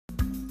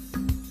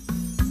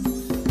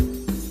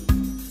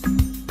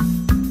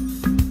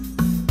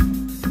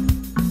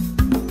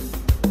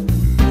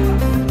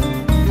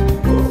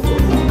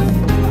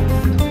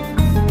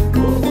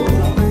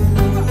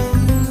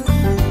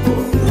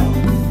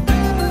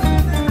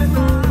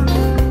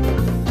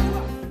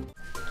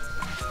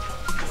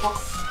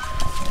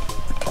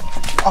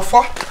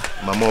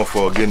Offer? Mama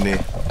for Guinea.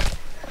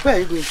 Where are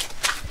you going?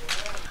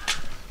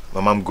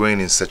 Mama, I'm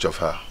going in search of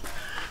her.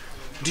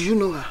 Do you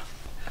know her?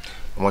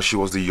 Mama, she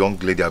was the young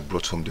lady I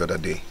brought home the other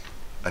day.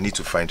 I need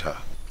to find her.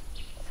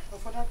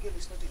 Offer, that girl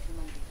is not a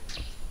human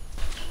being.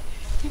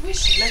 The way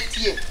she left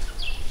here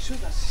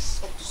shows that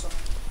she's up to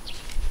something.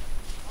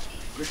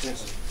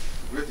 Greetings.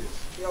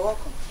 Greetings. You're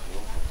welcome.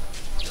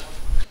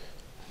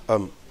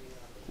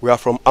 We are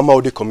from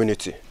Amaudi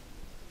community.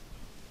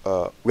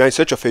 We are in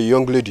search of a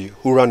young lady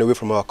who ran away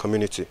from our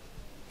community.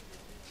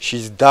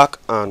 She's dark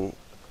and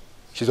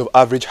she's of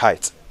average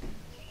height.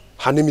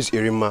 Her name is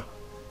Irima.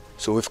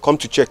 So we've come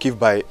to check if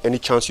by any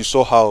chance you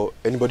saw her or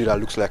anybody that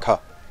looks like her.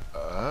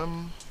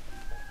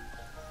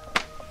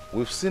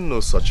 We've seen no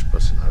such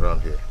person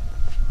around here.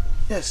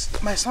 Yes,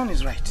 my son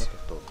is right.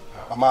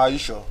 Mama, are you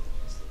sure?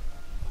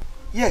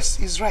 Yes,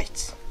 he's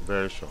right.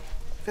 Very sure.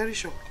 Very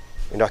sure.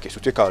 In that case,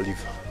 we'll take our leave.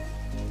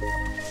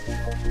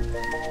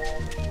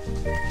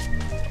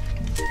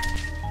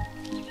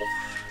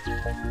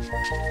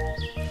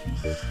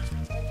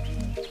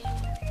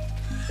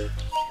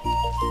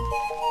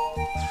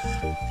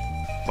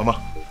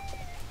 Mama,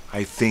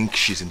 I think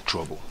she's in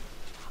trouble.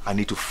 I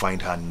need to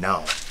find her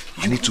now.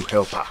 I need to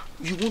help her.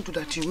 You won't do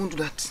that, you won't do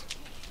that.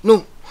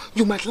 No,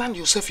 you might land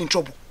yourself in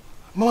trouble.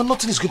 Mama,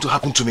 nothing is going to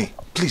happen to me.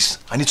 Please,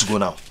 I need to go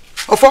now.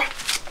 Offer?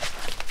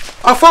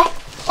 Offer?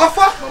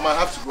 Offer? Mama, I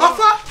have to go.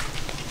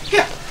 Offer?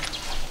 Here.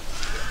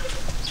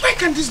 Why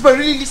can't this boy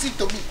really listen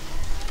to me?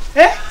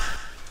 Eh?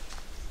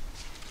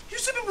 You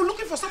see people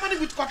looking for somebody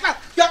with cutlass.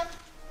 Yeah.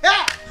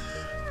 Yeah.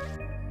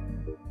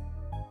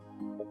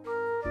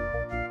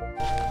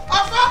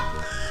 Offer?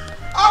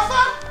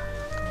 Offer?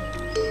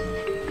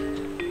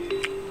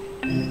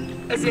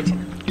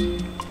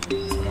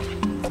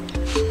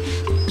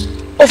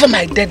 Over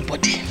my dead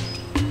body,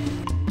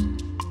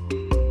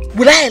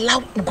 will I allow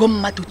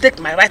Ugomma to take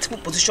my rightful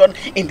position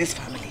in this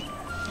family?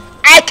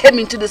 I came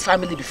into this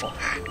family before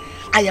her.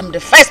 I am the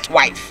first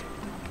wife,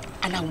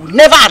 and I will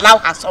never allow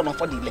her son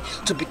Ofodile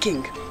to be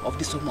king of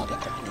this Umoja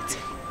community.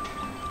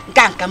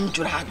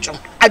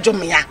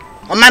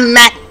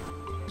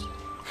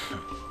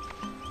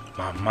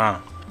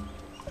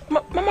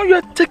 Mama, you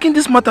are taking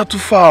this matter too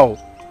far.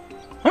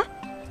 Huh?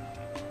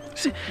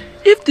 See,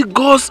 if the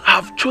gods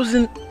have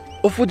chosen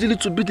Ofodile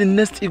to be the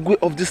next Igwe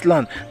of this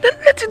land, then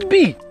let it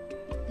be.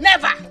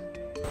 Never!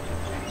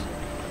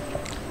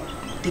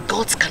 The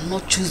gods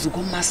cannot choose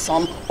Ugomma's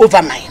son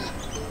over mine.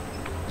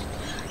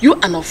 You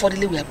and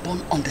Ofodile were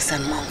born on the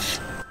same month.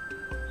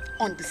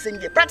 On the same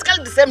year,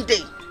 practically the same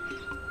day.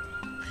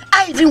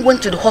 I even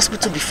went to the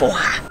hospital before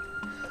her.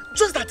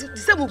 Just that the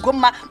same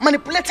Ugomma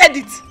manipulated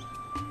it.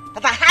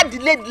 That I had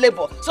delayed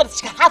labor so that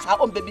she can have her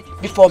own baby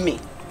before me.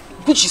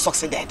 Which she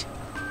succeeded.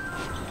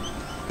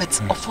 But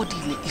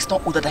Ofodile is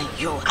not older than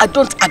you. I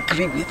don't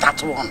agree with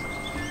that one.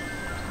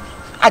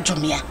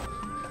 Ajumia.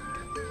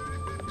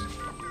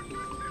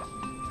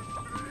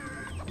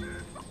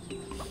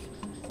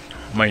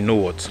 Ma, you know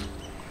what?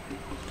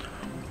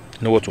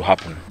 You know what will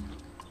happen?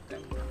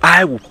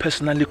 I will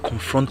personally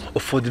confront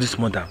Ofodile's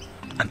mother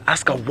and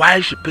ask her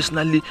why she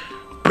personally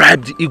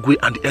bribed the Igwe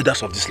and the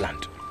elders of this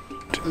land.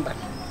 Mbana,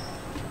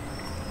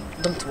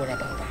 don't worry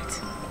about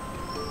that.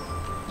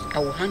 I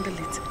will handle it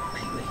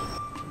my way.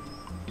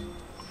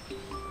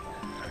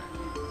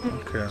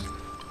 Okay. I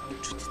will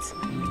treat it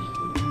my way.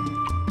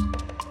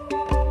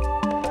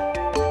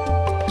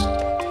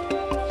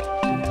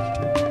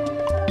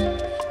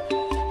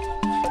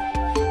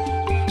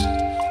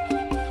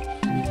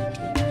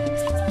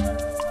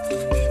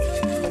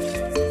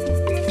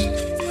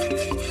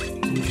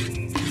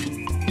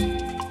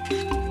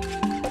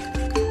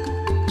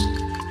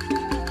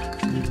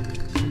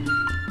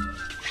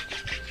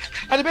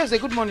 Alibese,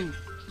 good morning.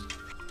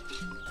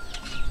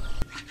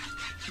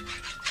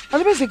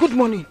 Alibese, good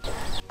morning.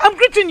 I'm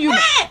greeting you.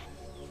 Hey!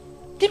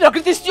 Give your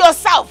greetings to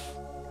yourself.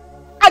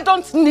 I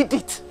don't need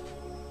it.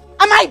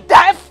 Am I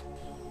deaf?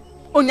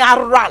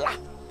 Onyarurala.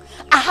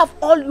 I have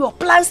all your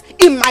plans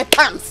in my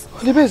pants.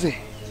 Alibese.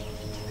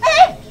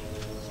 Hey!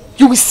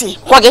 You will see.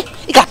 What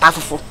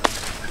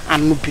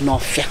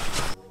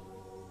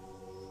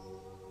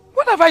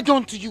have I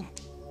done to you?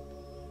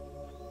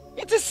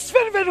 It is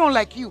very, very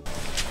unlike you.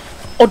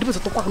 What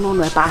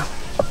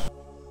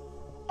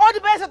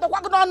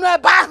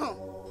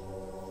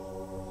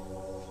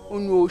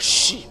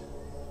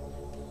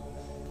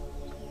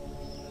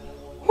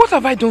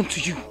have I done to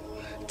you?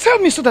 Tell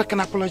me so that I can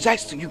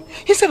apologize to you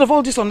instead of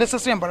all this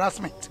unnecessary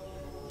embarrassment.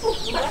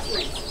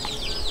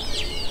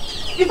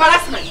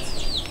 Embarrassment?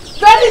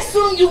 Very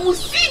soon you will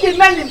see the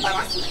man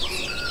embarrassment.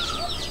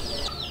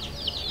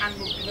 And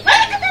you'll be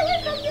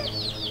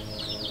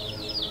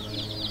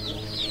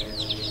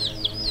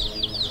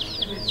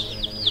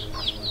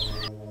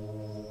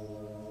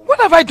What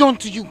have I done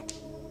to you?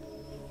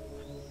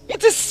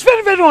 It is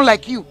very, very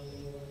unlike you.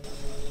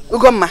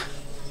 Ugomma,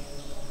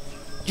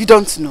 you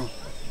don't know.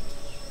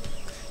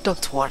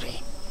 Don't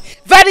worry.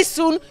 Very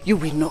soon you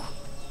will know.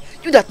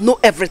 You that know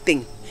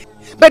everything.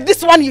 But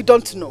this one you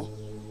don't know.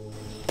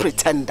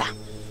 Pretender.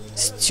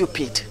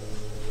 Stupid.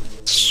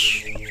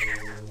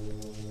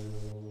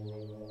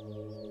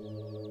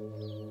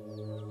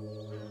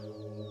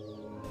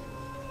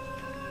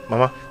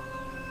 Mama,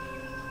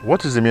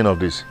 what is the meaning of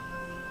this?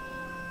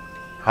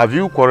 Have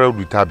you quarreled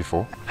with her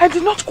before? I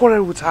did not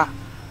quarrel with her.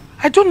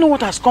 I don't know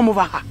what has come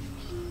over her.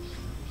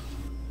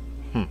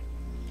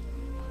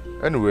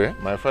 Anyway,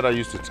 my father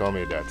used to tell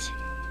me that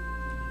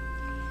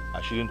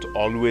I shouldn't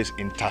always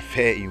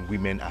interfere in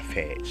women's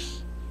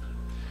affairs.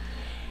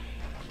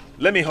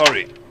 Let me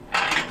hurry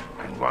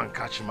and go and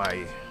catch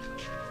my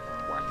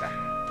water.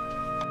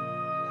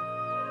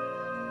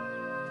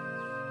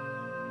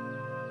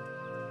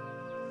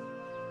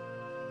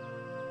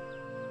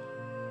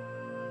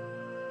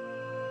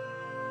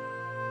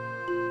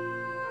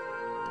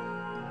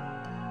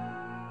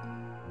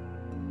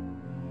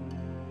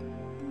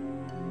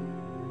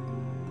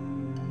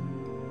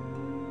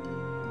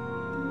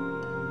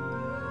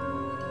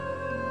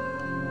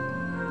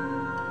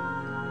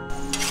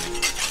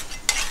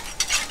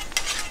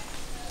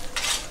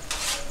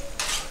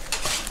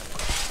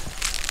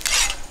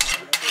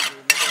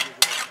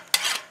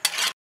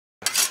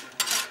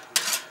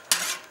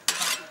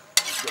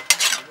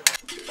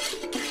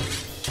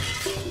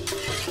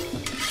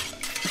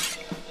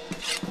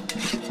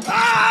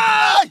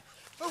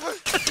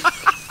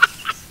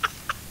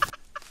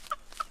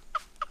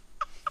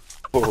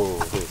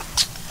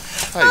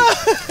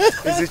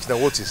 Now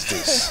what is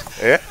this?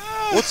 Eh?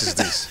 What is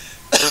this?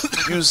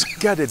 You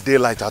scared the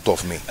daylight out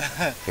of me.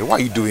 Hey, why are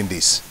you doing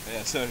this?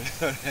 Yeah, sorry.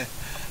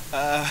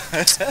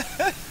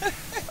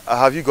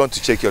 Have you gone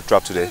to check your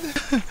trap today?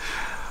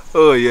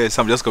 Oh yes,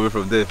 I'm just coming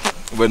from there.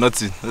 But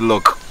nothing,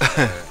 luck.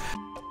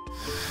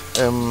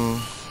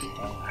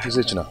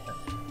 Izechina,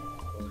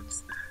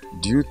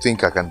 do you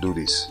think I can do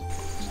this?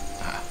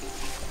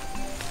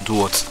 Do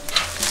what?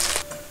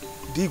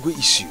 The Igwe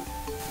issue.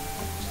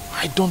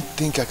 I don't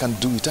think I can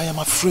do it. I am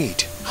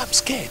afraid. I'm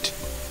scared.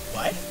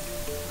 Why?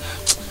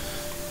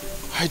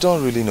 I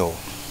don't really know.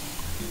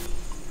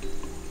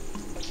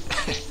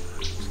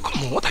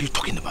 Come on, what are you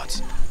talking about?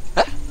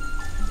 Eh?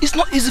 It's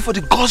not easy for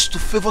the gods to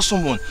favor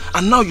someone,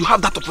 and now you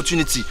have that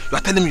opportunity. You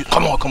are telling me,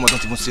 come on,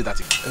 don't even say that.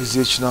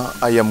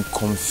 Ezechina, I am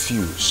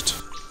confused.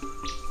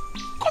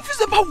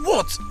 Confused about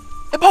what?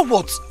 About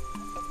what?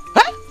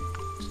 Eh?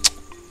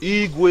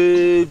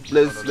 Igwe,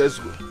 let's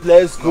go.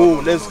 Let's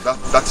go.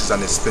 That is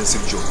an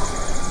expensive joke.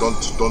 Don't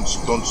do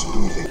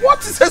it. What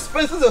is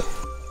expensive?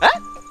 Eh?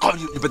 Come,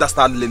 you better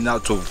start learning how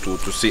to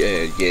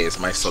say, yes,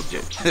 my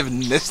subject.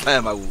 Next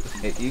time I will.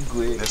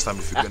 Igwe. Next time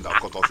if you can, I'll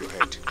cut off your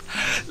head.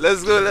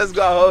 Let's go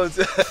out.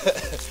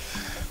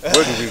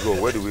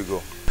 Where do we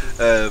go?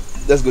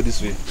 Let's go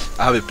this way.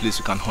 I have a place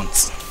you can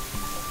hunt.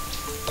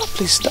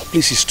 That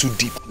place is too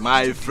deep.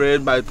 My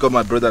friend, my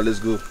brother, let's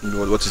go.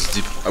 What is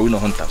deep? Are we not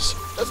hunters?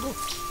 Let's go.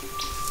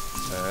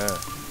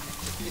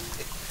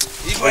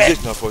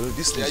 Now for you,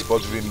 this is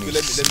bothering me.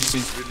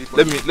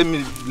 Let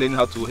me learn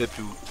how to help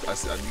you.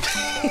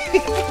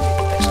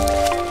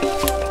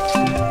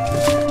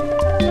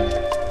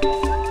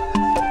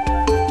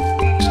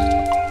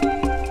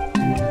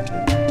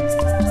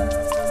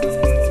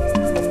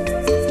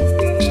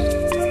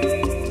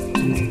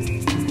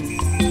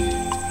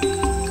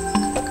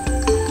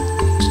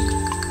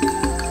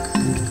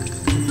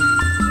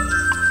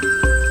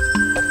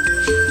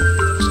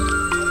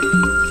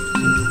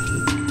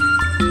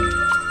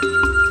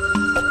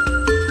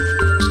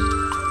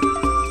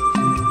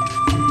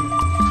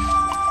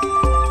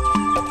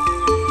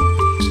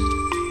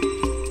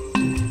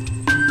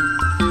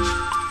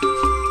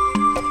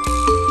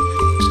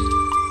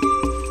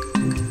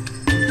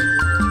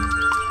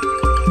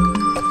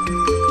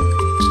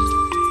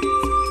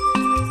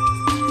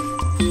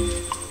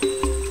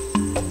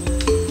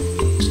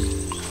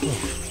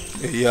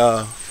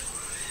 Yeah,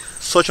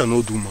 such an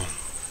old woman.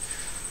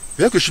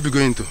 Where could she be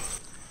going to?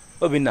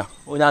 Obinna,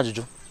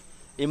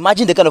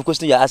 imagine the kind of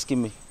question you're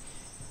asking me.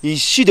 Is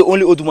she the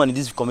only old woman in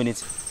this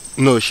community?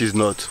 No, she's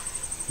not.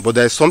 But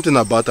there's something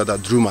about her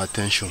that drew my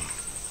attention.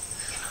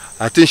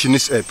 I think she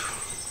needs help.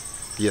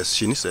 Yes,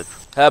 she needs help.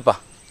 Help her.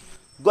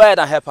 Go ahead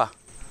and help her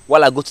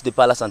while I go to the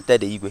palace and tell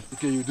the Igwe.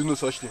 Okay, you do no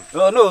such thing.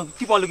 No,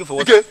 keep on looking for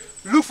water. Okay,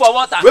 look for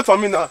water. Wait for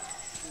me now.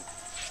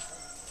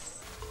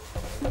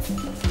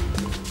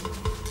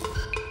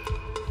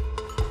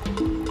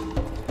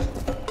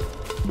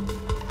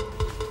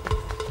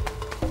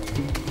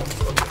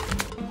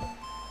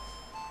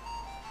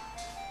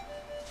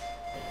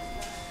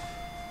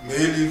 May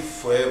you live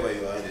forever,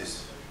 Your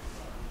Highness.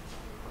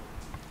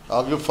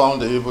 Have you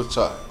found the evil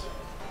child?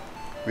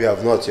 We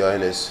have not, Your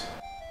Highness.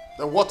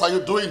 Then what are you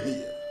doing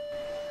here?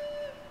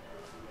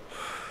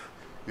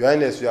 Your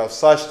Highness, we have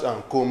searched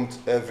and combed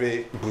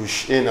every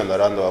bush in and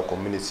around our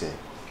community,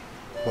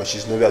 but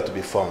she's nowhere to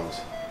be found.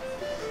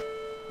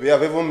 We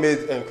have even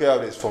made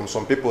inquiries from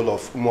some people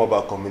of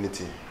Umoba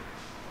community,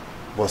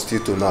 but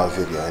still to no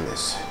avail, Your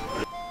Highness.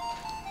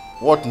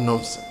 What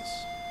nonsense.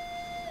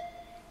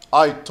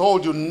 I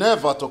told you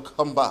never to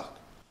come back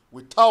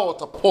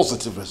without a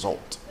positive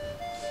result.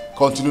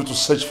 Continue to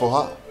search for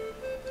her,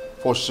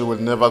 for she will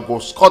never go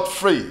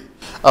scot-free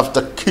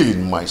after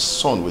killing my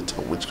son with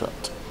her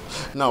witchcraft.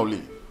 Now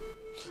leave.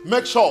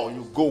 Make sure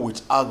you go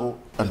with Ago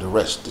and the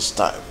rest this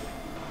time.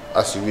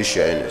 As you wish,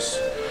 Your Highness.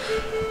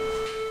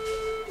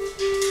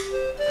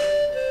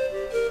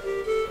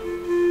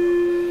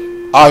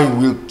 I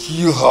will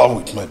kill her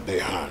with my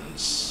bare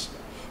hands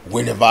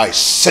whenever I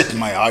set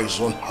my eyes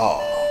on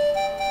her.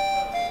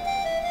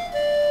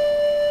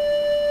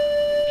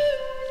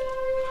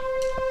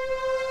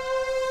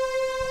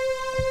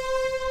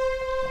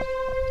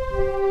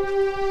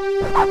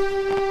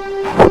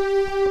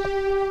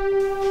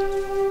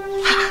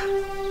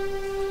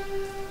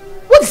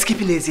 What is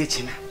keeping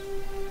Ezechina?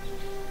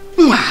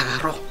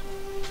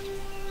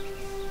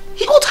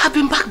 He ought to have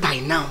been back by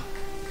now.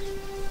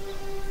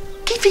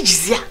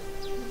 Kifijizia.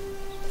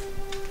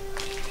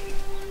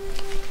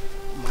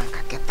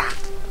 Makaketa.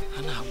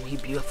 Ana we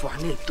be for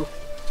aneto.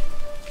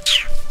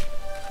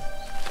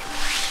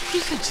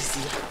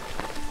 Kifijizia.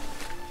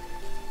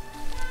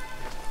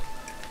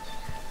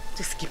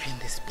 Just keeping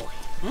this boy.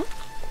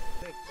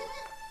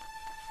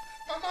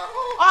 Mama!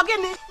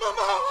 Ogini!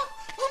 Mama!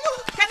 Mama!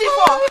 Get it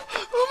for!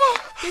 Mama!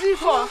 Get it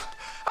for!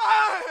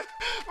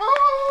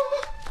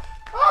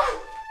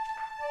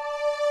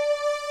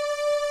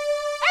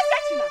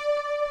 Ezechina!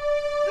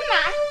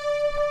 Nna!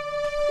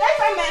 Get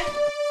from me!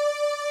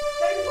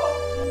 Get it for!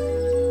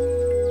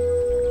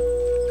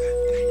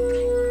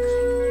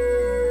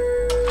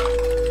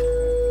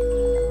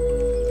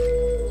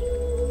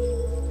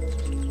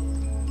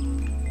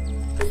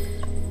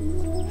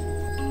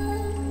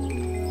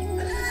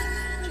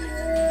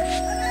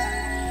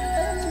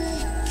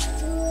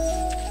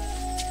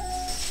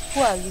 Who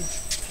are you?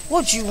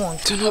 What do you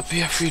want? Do not be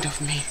afraid of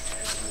me.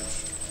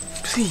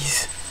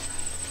 Please.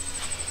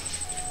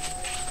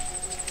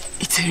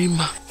 It's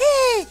Erima.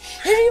 Hey,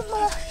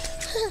 Erima!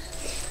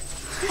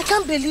 I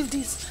can't believe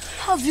this.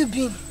 How have you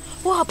been?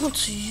 What happened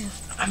to you?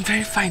 I'm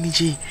very fine,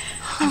 EJ.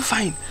 I'm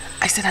fine.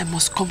 I said I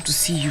must come to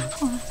see you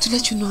to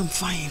let you know I'm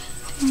fine.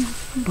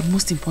 But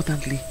most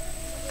importantly,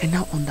 I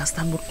now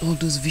understand what all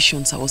those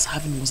visions I was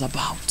having was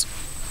about.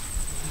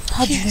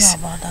 How do you know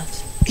about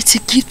that? It's a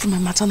gift from my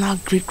maternal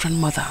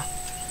great-grandmother.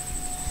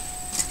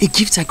 A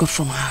gift I got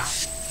from her.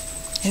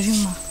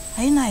 Erima,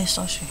 are you not a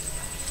sorcerer?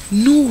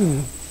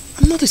 No,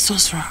 I'm not a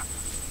sorcerer.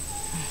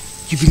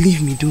 You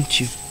believe me, don't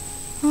you?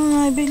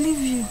 I believe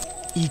you.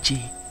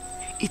 EJ,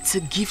 it's a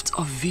gift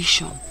of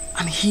vision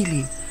and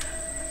healing.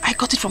 I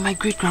got it from my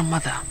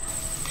great-grandmother.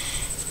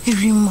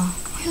 Erima,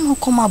 you not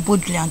come out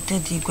boldly and tell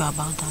Dikeh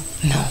about that.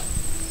 No.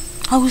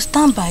 I will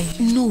stand by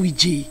you. No,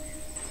 EJ.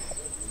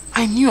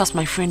 I knew as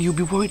my friend you'll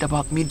be worried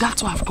about me.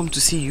 That's why I've come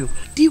to see you.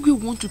 Dikeh will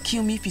want to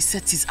kill me if he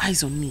sets his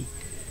eyes on me.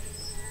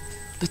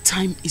 The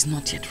time is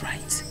not yet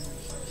right.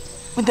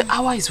 When the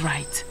hour is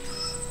right,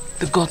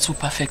 the gods will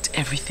perfect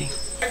everything.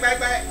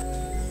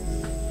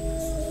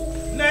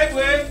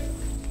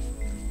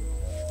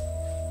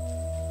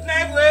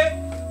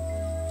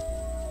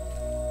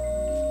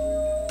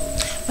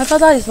 My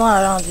father is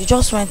not around. He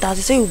just went out.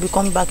 He said he will be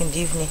coming back in the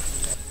evening.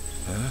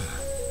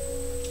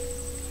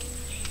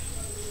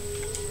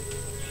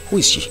 Who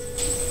is she?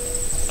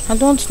 I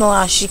don't know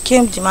her. She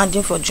came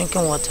demanding for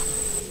drinking water.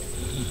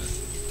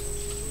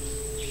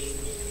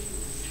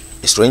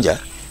 A stranger?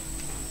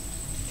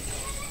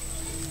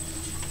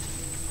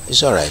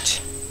 It's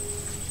alright.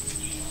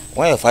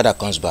 When your father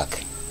comes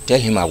back, tell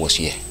him I was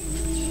here.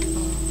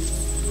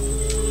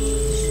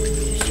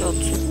 Sure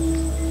too.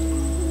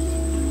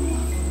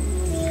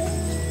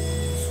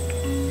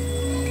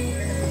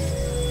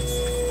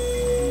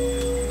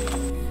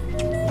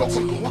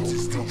 What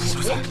is this?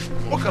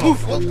 What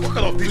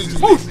kind of thing is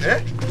this? Eh?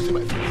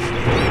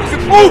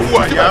 Move who I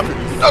am.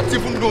 Not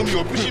even know me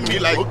or pushing me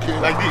like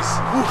this.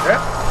 Eh?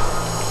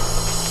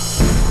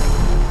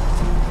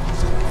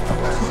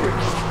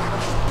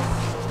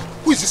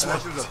 Who is this man?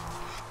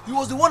 He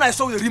was the one I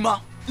saw with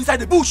Rima inside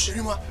the bush.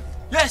 Rima?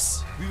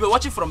 Yes. We were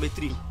watching from a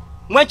tree.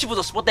 When Chief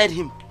spotted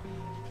him,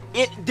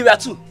 there were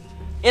two.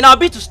 In our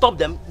bid to stop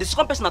them, the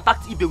second person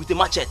attacked Ibe with a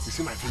machete. You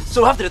see my face?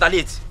 So we have to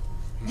retaliate.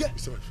 Yeah. You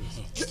see my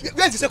face?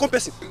 Where is the second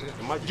person?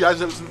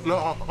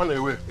 Run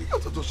away.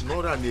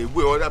 Not run away.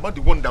 Or about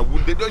the one that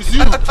wounded.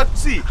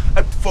 See,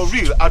 for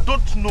real, I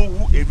don't know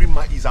who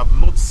Erima is. I've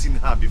not seen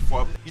her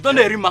before. You don't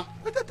know Erima?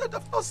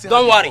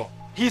 Don't worry.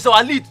 He's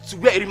our lead to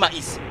where Erima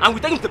is. And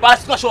we take him to the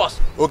palace to show us.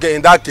 Okay,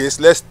 in that case,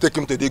 let's take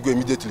him to Dikeh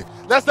immediately.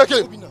 Let's take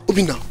him.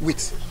 Obina,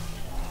 wait.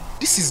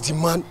 This is the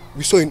man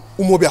we saw in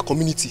Umobia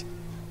community.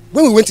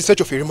 When we went in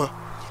search of Erima,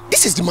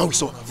 this is the man we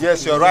saw.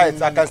 Yes, you're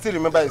right. I can still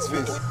remember his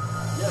face.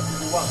 Yes,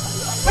 he's the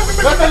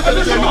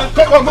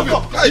one.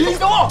 Come. He's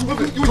the one.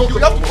 You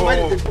have to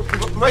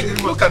provide him.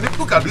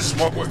 Look at this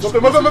small boy. Look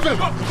at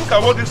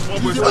what this small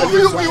boy is.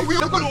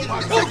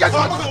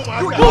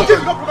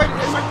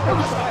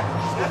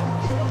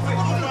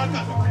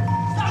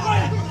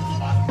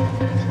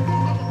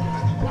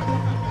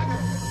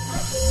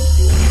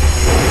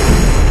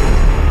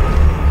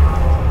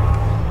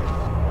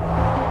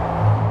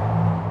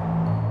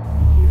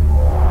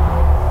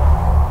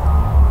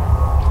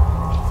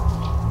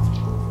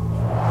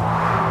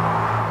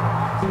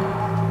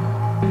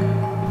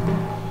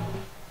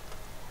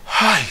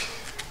 Hi.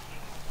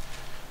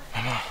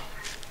 Mama.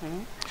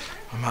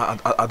 Mama,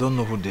 I don't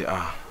know who they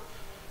are.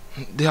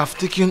 They have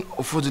taken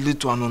Ofodile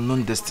to an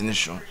unknown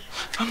destination.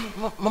 And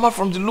Mama,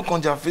 from the look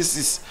on their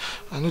faces,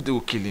 I know they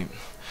will kill him.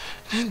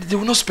 They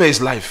will not spare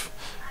his life.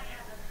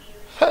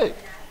 Hey!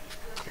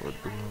 God,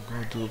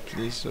 oh,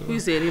 please. Who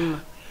is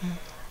Erima?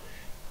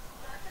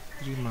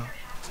 Erima.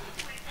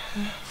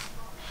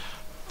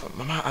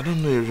 Mama, I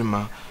don't know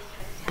Erima.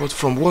 But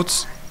from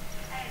what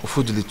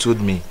Ofodile told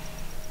me,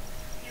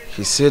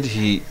 he said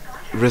he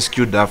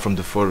rescued her from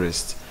the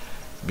forest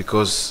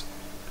because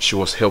she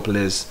was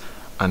helpless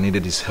and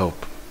needed his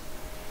help.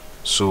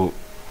 So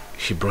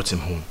he brought him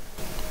home.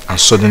 And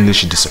suddenly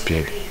she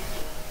disappeared.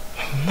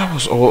 That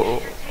was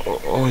all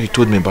he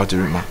told me about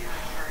Erima.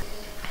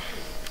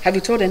 Have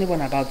you told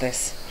anyone about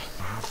this?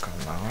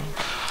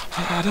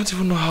 I don't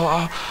even know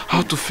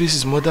how to face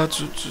his mother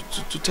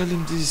to tell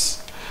him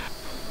this.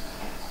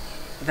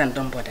 Then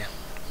don't bother.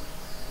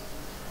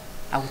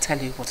 I will tell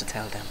you what to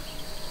tell them.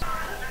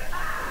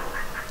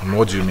 And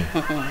what do you mean?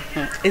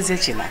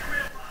 Ezechina,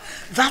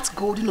 that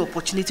golden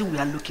opportunity we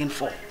are looking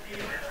for,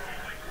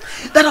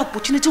 that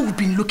opportunity we've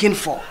been looking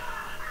for,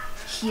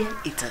 here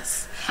it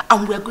is.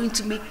 And we are going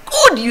to make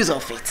good use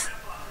of it.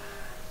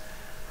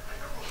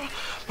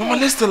 Mama,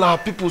 let's tell our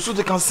people so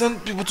they can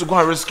send people to go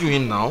and rescue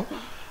him now.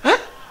 Eh?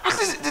 At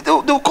least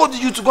they'll call the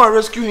youth to go and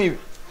rescue him.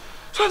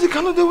 So they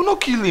will not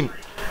kill him.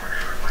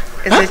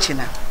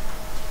 Ezechina,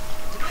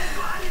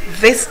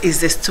 this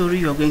is the story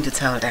you're going to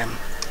tell them.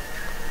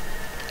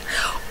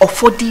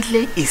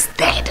 Ofodile is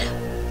dead.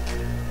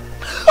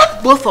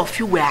 Both of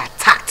you were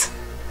attacked.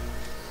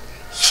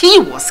 He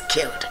was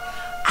killed.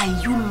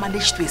 And you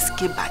managed to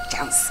escape by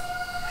chance.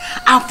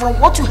 And from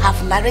what you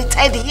have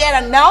narrated here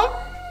and now,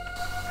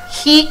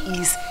 he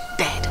is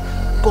dead,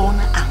 gone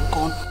and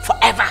gone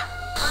forever.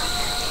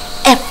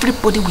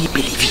 Everybody will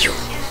believe you.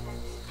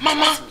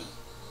 Mama!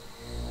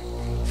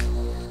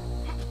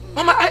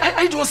 Mama,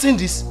 are you the one saying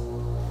this?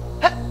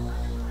 How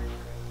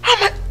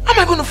am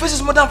I going to face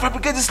his mother and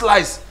fabricate these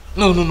lies?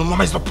 No,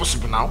 Mama, it's not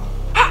possible now.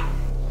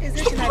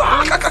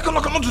 I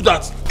cannot do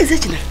that.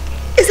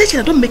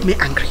 Ezechina, don't make me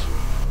angry.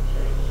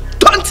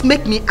 Don't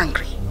make me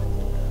angry.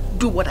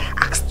 Do what I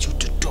asked you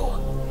to do.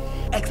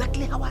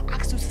 Exactly how I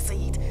asked you to say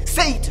it.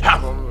 Say it.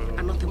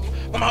 And nothing more.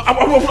 Mama,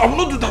 I will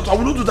not do that. I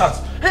will not do that.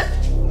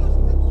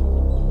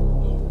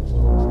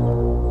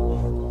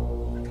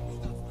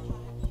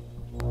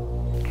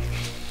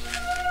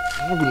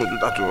 I'm not going to do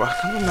that. I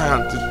cannot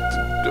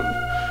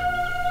lie.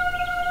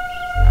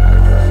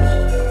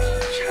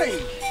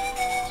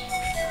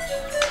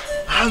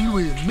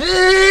 Me?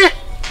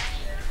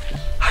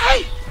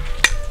 Hi!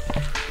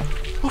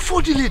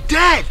 Ofodile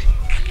dead.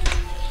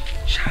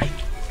 Shine.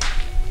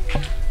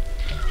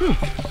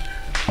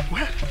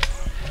 Well,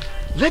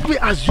 let me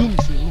assume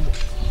it's a rumor.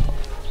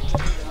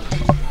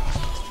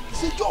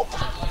 It's a joke.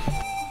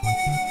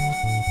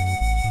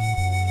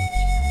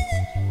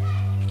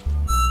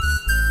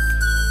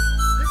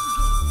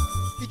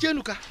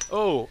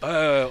 Oh,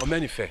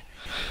 Omenife.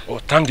 Oh,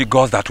 thank the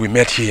gods that we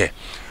met here.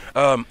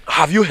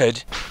 Have you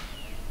heard?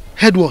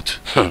 Heard what?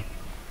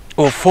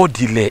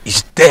 Ofodile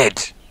is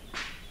dead.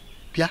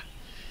 Yeah?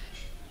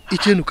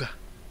 Ichenuka,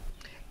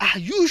 are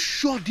you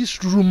sure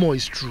this rumor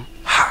is true?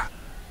 Ha!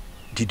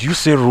 Did you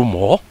say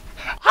rumor?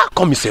 How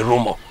come it's a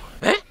rumor?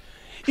 Eh?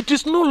 It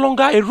is no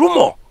longer a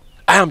rumor.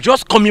 I am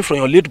just coming from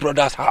your late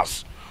brother's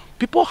house.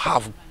 People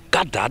have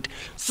gathered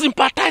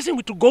sympathizing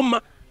with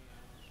Ugoma.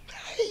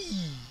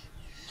 Hey.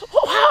 So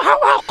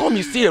how come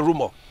you say a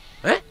rumor?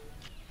 Eh?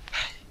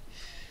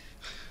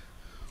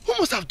 Who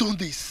must have done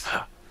this?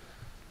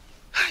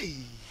 Hey.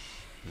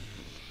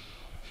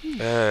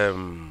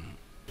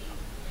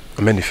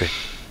 Omenife,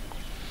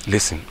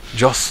 listen,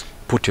 just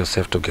put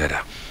yourself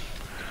together.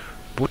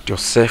 Put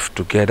yourself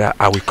together.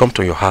 I will come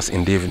to your house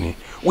in the evening.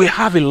 We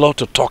have a lot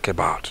to talk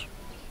about.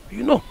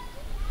 You know.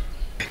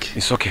 Okay.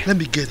 It's okay. Let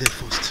me get there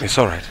first. It's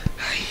all right.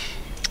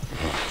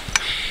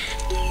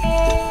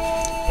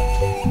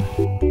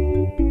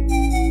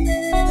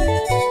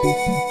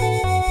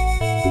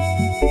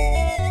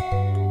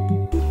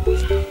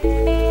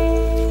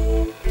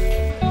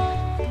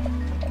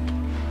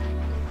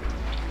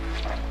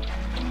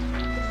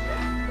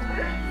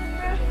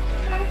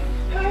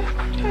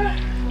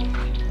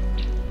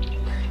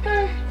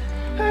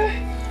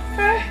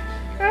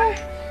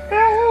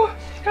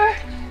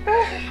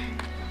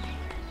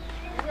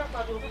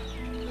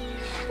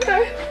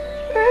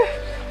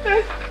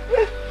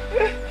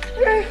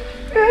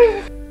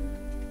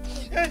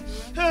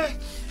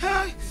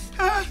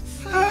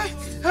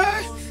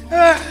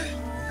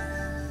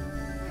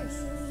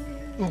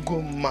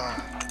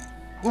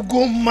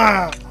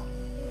 Ugoma,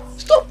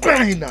 stop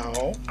crying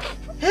now.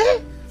 Eh?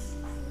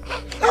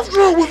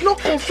 After all, we've not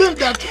confirmed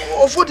that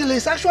Ofodile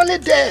is actually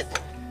dead.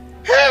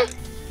 Eh?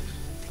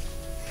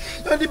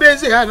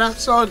 Don't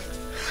son.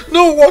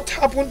 Know what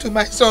happened to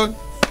my son.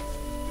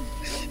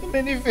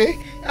 Menife,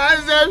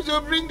 ask them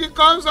to bring the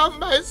corpse of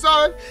my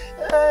son.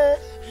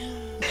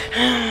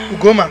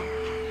 Ugoma,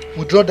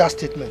 withdraw that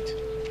statement.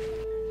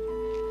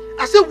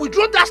 I said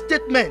withdraw that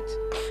statement.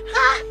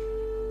 Huh?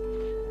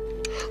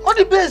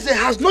 Odibeze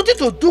has nothing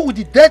to do with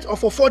the death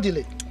of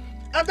Ofodile.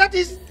 And that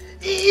is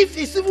if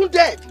he's even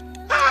dead.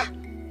 How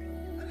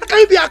can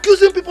you be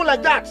accusing people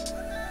like that?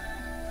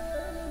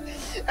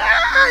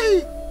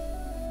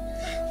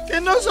 They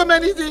know so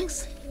many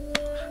things.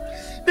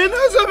 They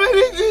know so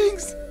many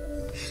things.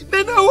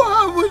 They know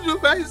what happened to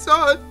my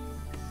son.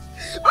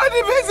 But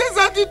the person's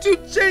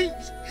attitude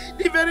changed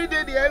the very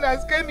day the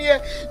elders came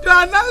here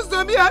to announce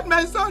to me and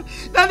my son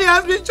that he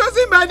has been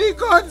chosen by the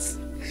gods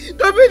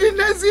to be the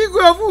next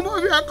Igwe of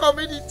Umobia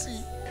community.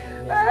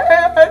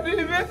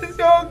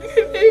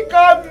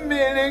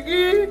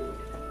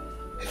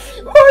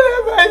 What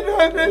have I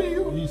done to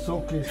you? It's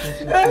okay. It's okay.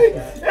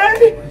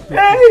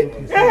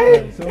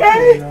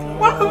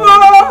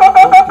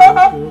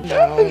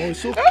 It's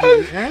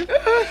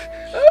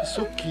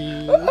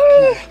okay.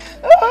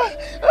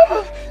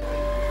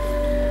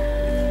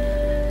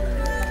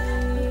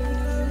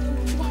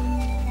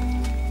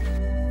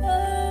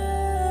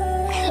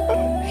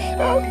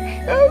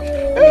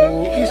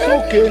 It's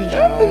okay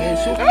now.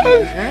 It's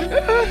okay.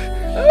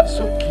 It's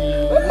okay.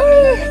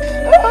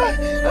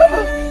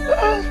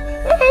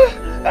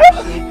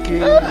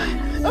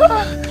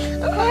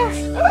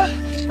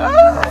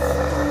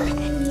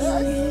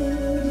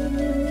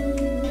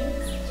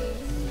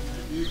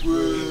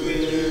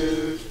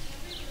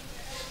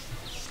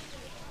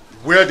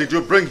 Where did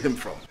you bring him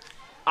from?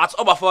 At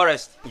Oba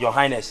Forest, Your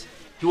Highness.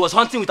 He was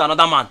hunting with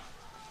another man.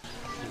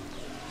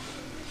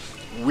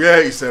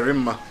 Where is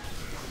Erimma?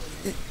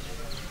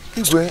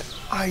 Igwe,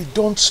 I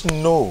don't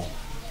know.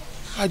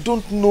 I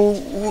don't know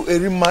who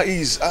Erimma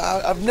is.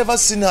 I've never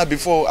seen her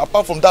before.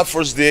 Apart from that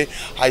first day,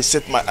 I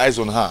set my eyes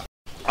on her.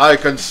 I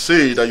can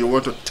see that you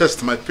want to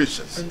test my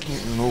patience.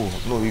 No,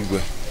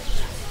 Igwe.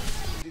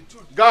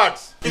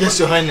 Guards! Yes,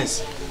 Your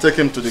Highness. Take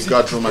him to the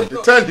guard room and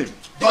detain him.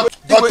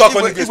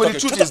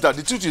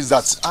 The truth is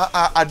that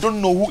I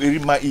don't know who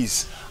Erimma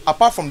is.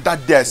 Apart from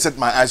that day I set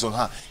my eyes on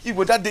her.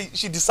 Igwe, that day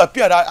she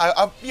disappeared.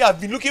 I've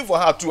been looking for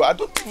her too. I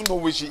don't even know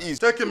where she is.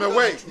 Take him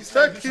away.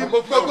 Take him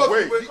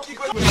away.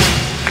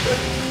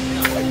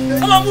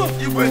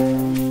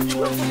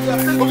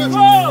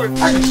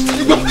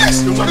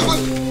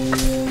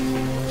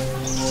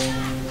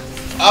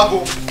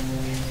 Ago.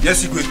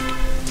 Yes, Igwe.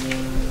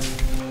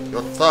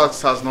 Your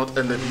thoughts has not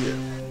ended here.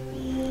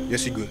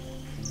 Yes, Igwe.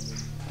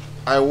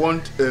 I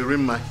want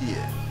Erimma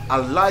here,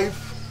 alive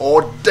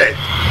or dead.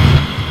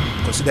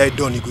 Consider it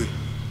done, Igwe.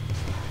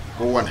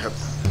 Go and help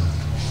her.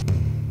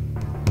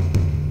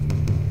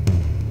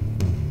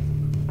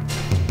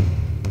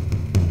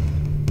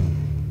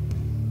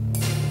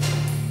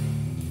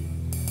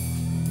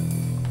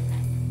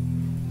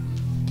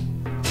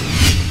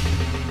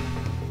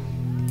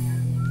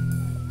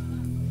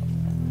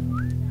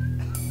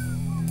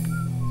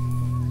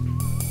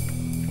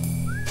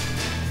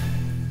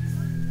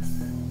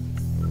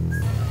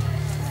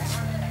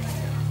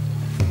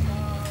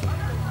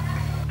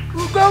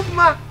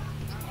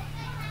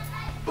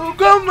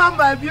 Ugoma,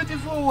 my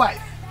beautiful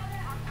wife.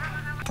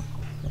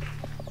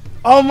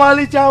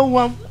 Omalicha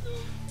Uwam,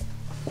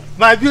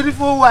 my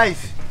beautiful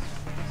wife.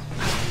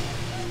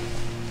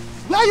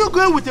 Where are you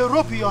going with a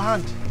rope in your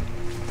hand?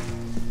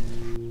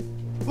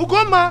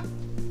 Ugoma,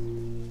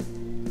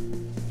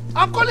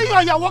 I'm calling you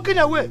and you're walking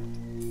away.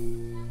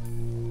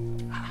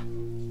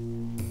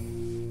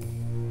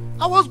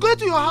 I was going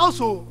to your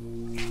house, oh.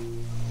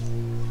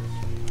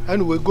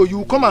 Anyway, go.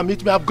 You come and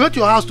meet me. I'm going to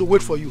your house to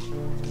wait for you.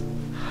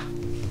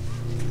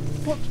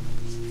 What?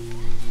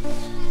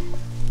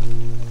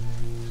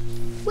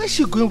 Where's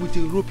she going with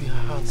a rope in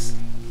her hands?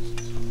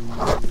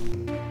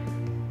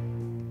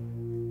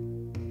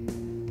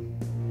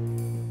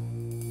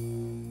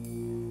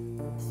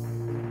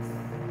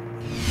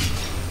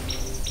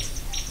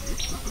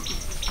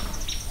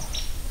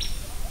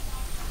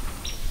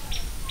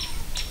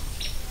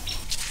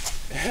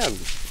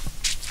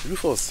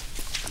 Rufus,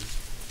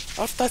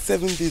 after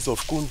 7 days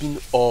of combing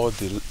all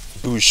the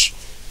bush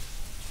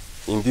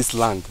in this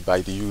land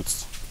by the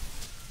youths,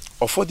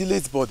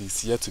 Ofodile's body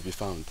is yet to be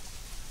found.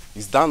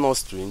 Is that not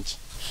strange?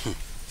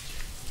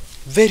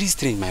 Very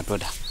strange, my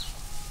brother.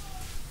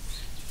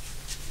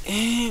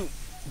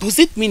 Does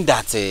it mean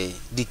that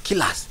the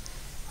killers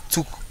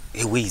took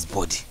away his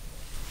body?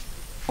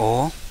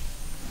 Or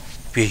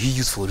were he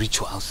used for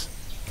rituals?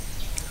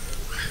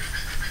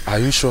 Are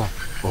you sure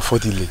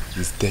Ofodile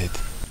is dead?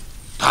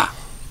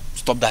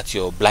 Stop that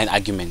your blind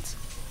argument.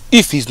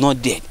 If he's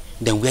not dead,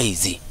 then where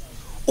is he?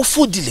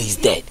 Ofodile is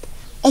dead.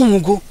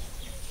 Omugo.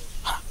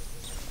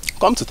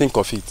 Come to think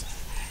of it,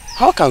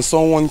 how can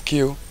someone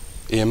kill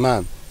a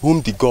man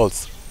whom the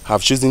gods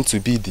have chosen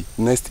to be the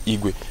next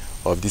Igwe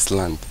of this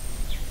land?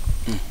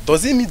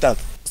 Does it mean that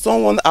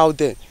someone out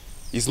there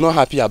is not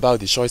happy about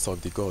the choice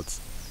of the gods?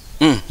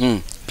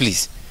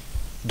 Please,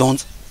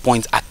 don't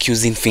point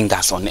accusing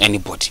fingers on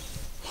anybody.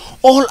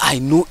 All I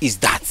know is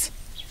that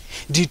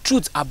the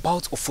truth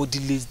about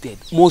Ofodile's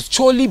death must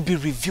surely be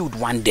revealed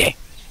one day.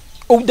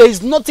 Oh, there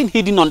is nothing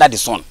hidden under the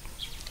sun.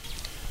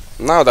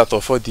 Now that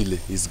Ofodile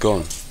is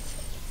gone,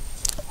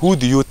 who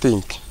do you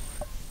think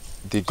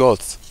the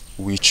gods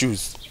will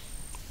choose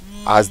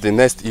as the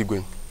next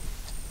Igwe?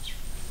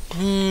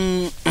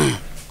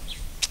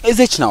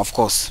 Ezechina, of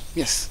course.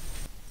 Yes.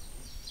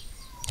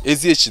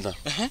 Ezechina?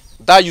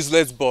 That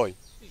useless boy.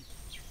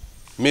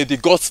 May the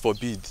gods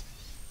forbid.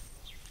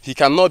 He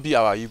cannot be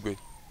our Igwe.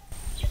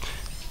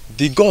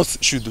 The gods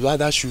should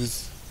rather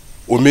choose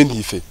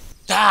Omenife.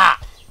 No.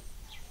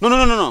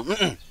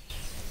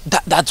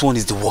 That one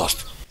is the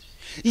worst.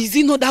 Is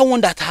it not that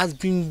one that has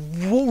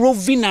been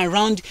roving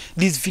around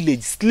this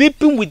village,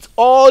 sleeping with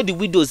all the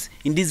widows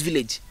in this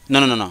village? No.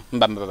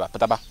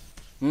 Mba,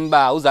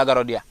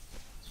 Uzagarodia.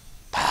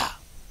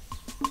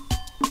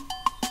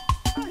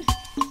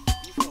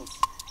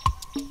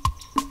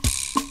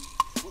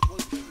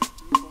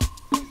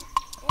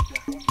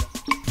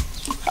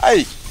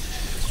 Hi,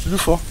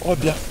 Lufo,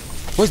 Obia.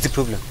 What's the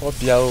problem?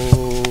 Obia,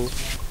 oh.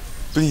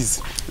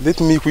 Please, let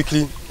me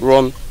quickly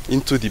run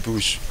into the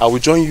bush. I will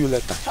join you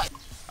later.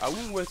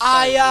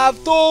 I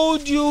have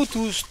told you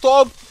to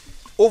stop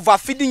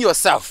overfeeding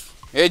yourself.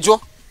 Hey,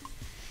 Joe.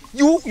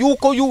 You,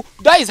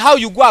 that is how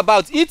you go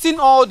about eating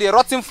all the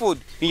rotten food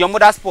in your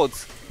mother's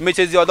pots.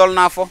 Meches your dol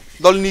nafo,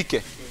 dol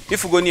nike.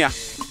 If you go near.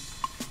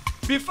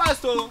 Be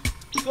fast, so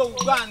go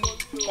and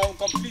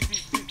complete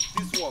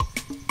this work.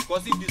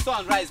 Because if the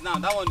sun rises now,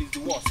 that one is the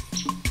worst.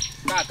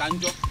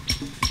 Kanjo.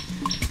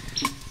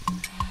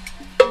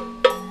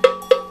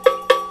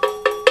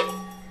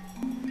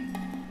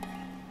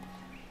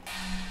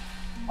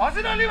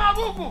 Osinoli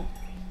mabuku.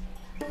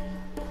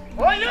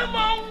 Oye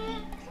mong.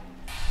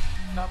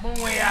 Na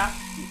mongwe ya.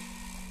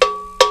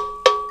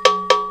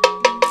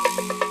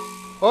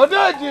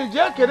 Odo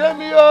jinje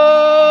keremi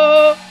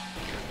o.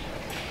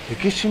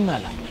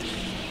 Ekishimala.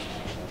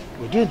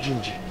 Odo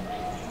jinje.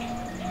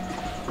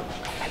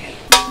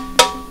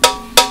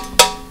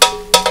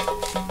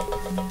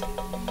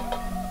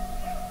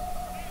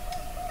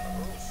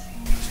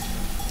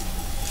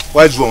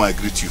 Wise one, I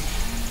greet you.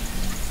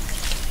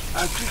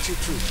 I greet you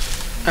too.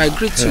 I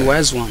greet you,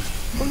 wise one.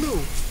 Oh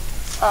no.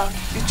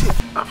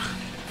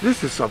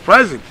 This is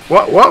surprising.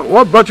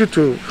 What brought you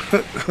to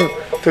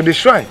to the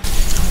shrine?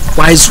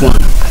 Wise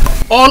one.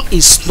 All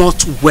is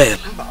not well.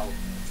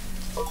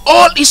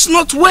 All is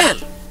not well.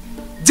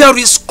 There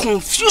is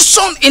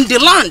confusion in the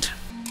land.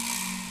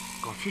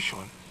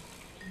 Confusion?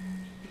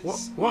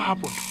 What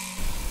happened?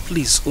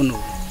 Please, Ono,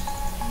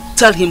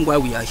 tell him why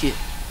we are here.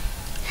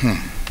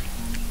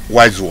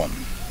 Wise one.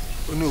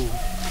 No.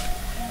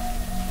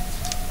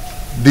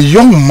 The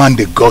young man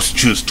the gods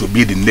choose to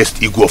be the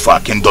next ego of our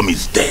kingdom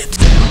is dead.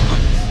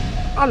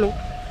 Hello.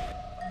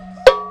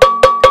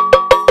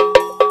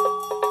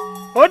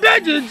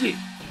 Odejiji.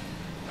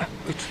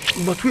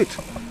 But wait,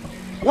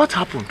 what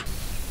happened?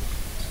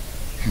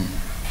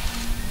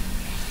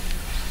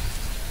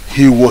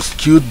 He was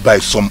killed by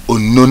some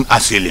unknown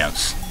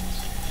assailants.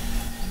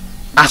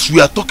 As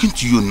we are talking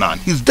to you now,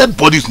 his dead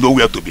body is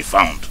nowhere to be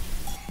found.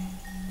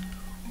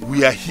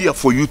 We are here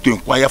for you to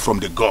inquire from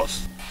the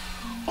gods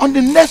on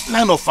the next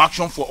line of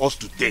action for us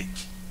to take.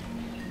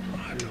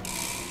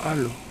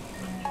 Hello.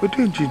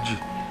 Odejiji.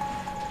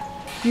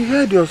 You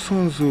heard your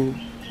sons, oh.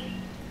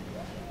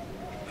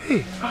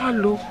 Hey,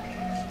 hello.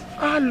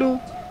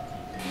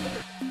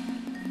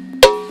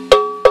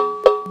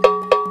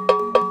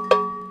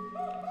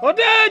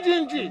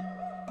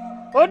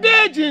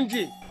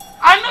 Odejiji.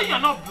 I know you're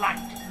not blind.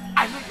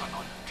 I know you're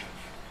not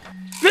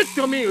deaf. Speak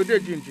to me,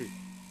 Odejiji.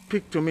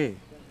 Speak to me.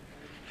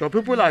 Your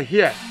people are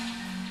here.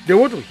 They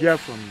want to hear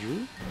from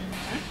you.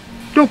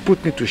 Don't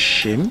put me to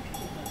shame.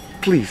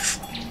 Please.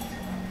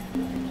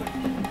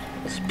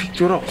 Speak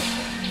to us.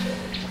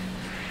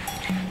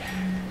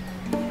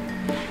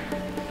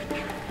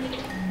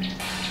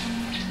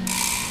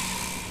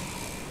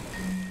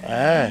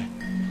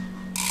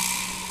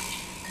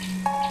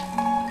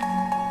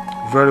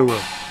 Very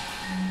well.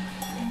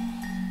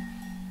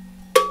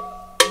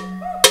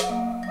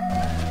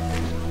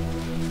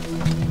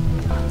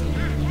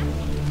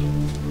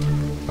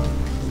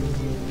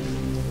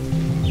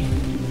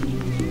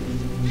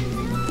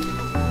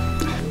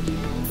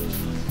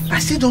 I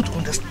still don't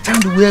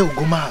understand where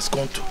Ugoma has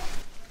gone to.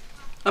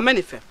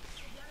 Omenife,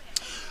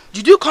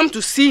 did you come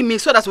to see me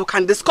so that we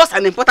can discuss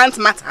an important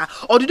matter,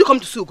 or did you come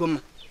to see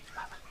Ugoma?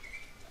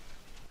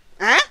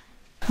 Eh?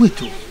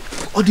 Wait,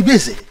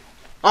 Odibeze.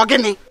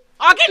 Ogini.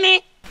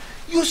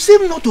 You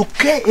seem not to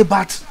care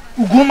about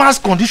Ugoma's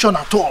condition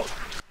at all.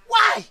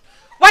 Why?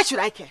 Why should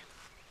I care?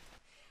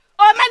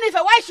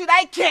 Omenife, why should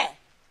I care?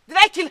 Did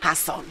I kill her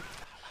son?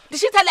 Did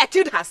she tell you I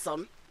killed her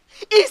son?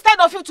 Instead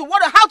of you to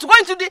wonder how to go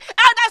into the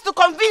elders to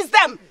convince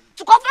them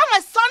to confirm my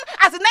son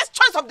as the next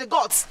choice of the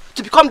gods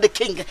to become the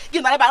king.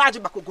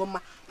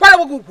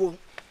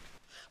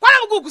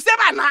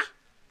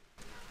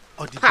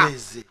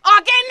 Odibeze.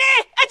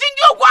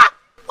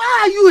 Why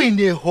are you in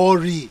a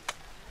hurry?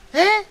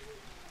 Eh?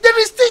 There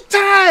is still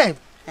time.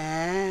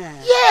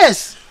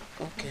 Yes.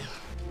 Okay.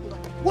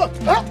 What?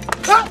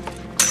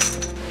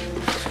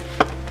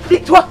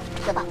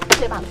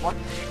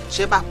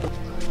 Sheba.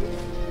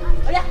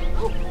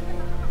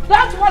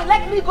 Don't want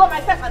let me go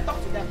myself and talk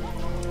to them.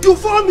 You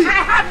follow me? I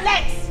have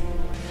legs.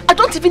 I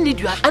don't even need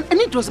you. I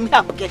need those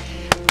help again.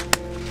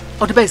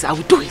 Odibeze, I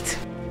will do it.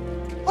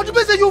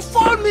 Odubeze, you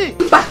fooled me!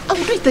 But I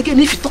will do it again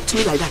if you talk to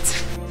me like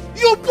that.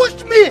 You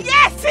pushed me!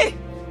 Yes!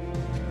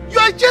 You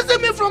are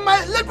chasing me from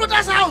my late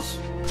brother's house!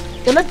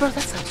 Your late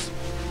brother's house?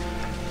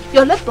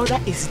 Your late brother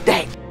is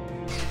dead.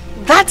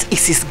 That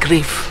is his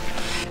grave.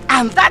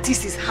 And that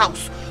is his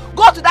house.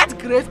 Go to that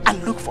grave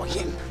and look for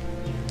him.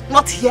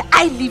 Not here.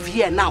 I live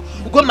here now.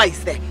 Ugoma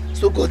is there.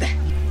 So go there.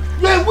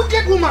 You're a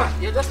wicked woman.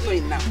 You're just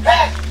knowing now.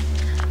 Hey!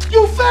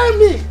 You failed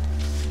me!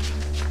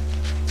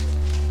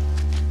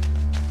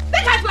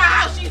 Take her to her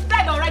house. She's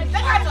dead already.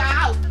 Take her to her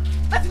house.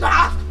 That's not her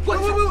house. Go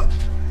there. Go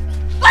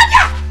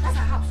there. That's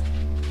her house.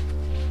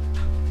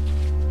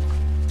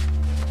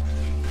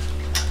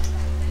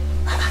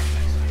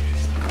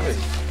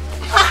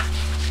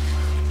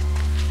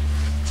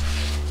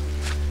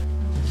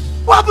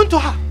 What happened to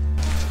her?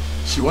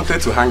 She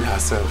wanted to hang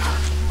herself.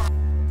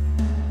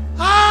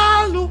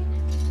 Hello?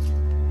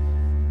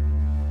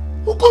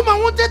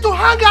 Ugoma wanted to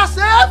hang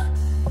herself?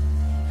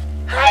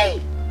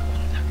 Hey!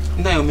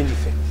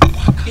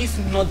 If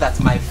not that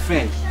my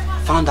friend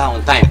found her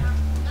on time,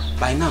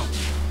 by now,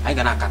 I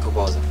gonna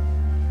kakaboza.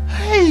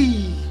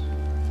 Hey!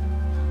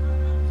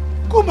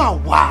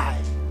 Ugoma,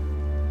 why?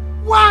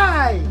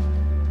 Why?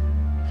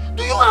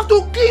 Do you have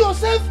to kill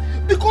yourself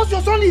because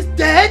your son is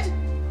dead?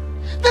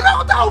 There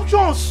are other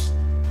options.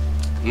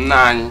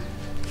 Nan,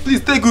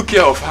 please take good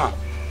care of her.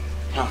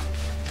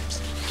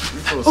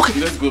 Okay.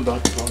 Let's go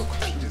back to work.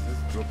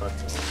 Let's go back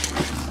to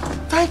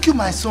work. Thank you,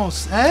 my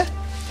sons.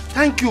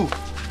 Thank you.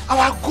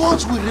 Our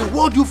gods will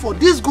reward you for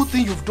this good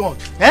thing you've done.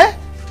 Hey,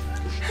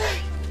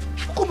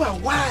 come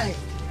on, why?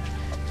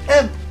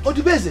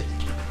 Odubeze.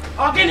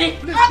 Ogini.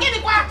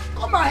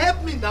 Come and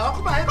help me now.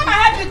 Come and help me. Come and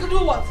help me to do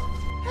what?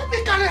 Help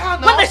me carry her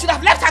now. When they should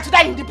have left her to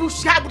die in the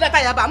bush. Hey!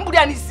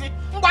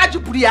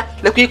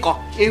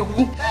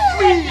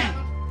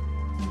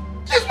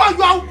 This man,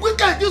 you are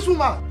wicked, this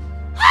woman.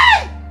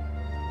 Hey!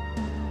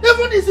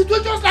 Even in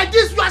situations like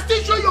this, you are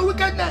still showing your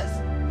wickedness.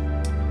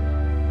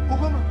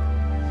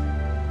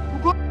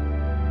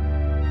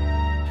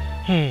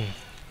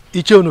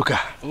 Icheonuka.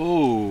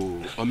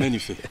 Oh,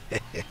 Omenife.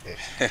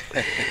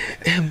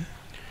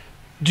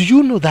 Do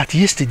you know that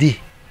yesterday,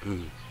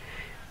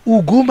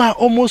 Ugoma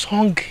almost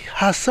hung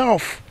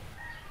herself?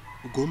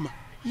 Ugoma?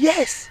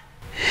 Yes.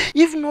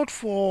 If not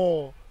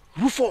for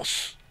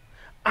Rufus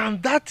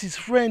and that his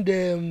friend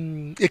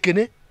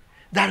Ekene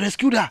that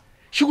rescued her,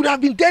 she would have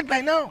been dead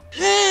by now.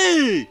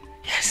 Hey!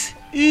 Yes.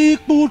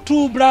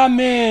 Ikutu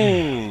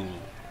Brahman.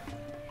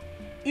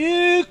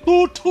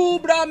 Ikutu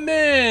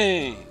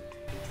Brahman.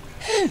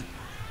 Hey,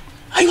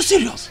 are you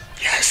serious?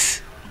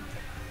 Yes.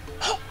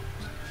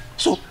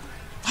 So,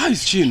 how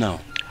is she now?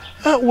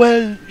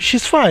 Well,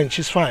 she's fine.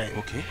 She's fine.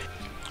 Okay.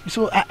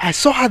 So I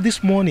saw her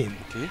this morning.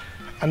 Okay.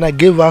 And I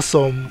gave her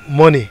some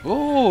money.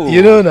 Oh.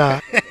 You know now.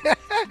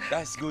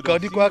 That's good.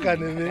 That's good of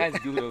you.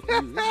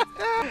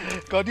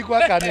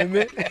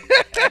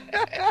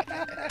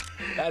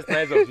 That's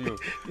nice of you.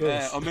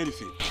 Yes.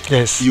 Omenife.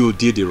 Yes. You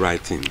did the right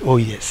thing. Oh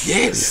yes.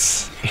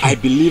 Yes. I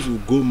believe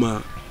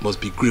Ugoma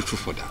must be grateful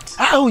for that.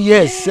 Oh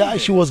yes.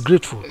 She was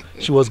grateful.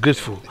 She was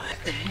grateful.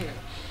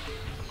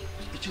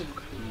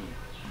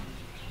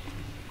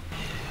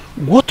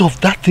 What of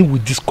that thing we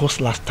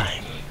discussed last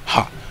time?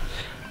 Huh.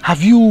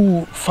 Have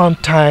you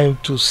found time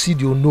to see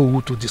the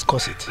Onowu to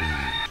discuss it?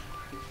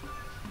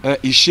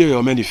 Ishe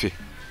Omenife,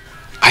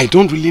 I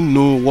don't really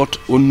know what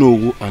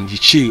Onowu and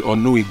Ishe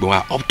Onoigbo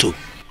are up to.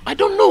 I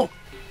don't know.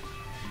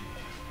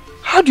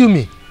 How do you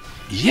mean?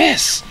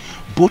 Yes,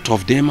 both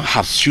of them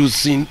have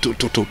chosen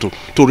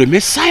to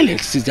remain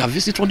silent since their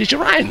visit on the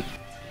shrine.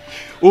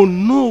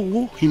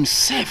 Onowu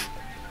himself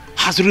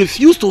has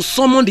refused to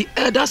summon the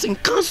elders in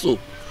council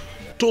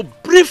to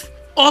brief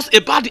us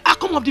about the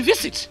outcome of the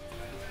visit.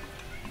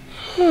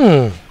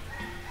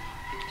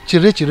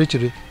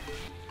 Chire.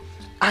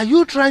 Are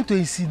you trying to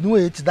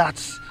insinuate that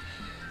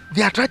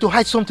they are trying to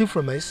hide something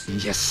from us?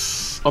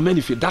 Yes.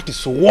 Omenife, that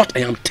is what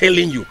I am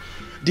telling you.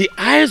 The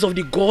eyes of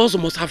the gods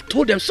must have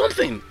told them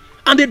something,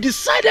 and they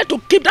decided to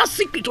keep that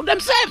secret to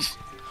themselves.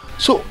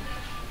 So,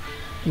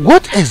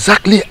 what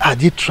exactly are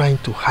they trying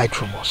to hide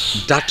from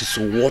us? That is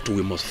what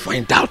we must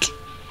find out.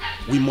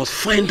 We must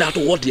find out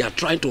what they are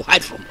trying to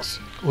hide from us.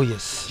 Oh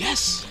yes.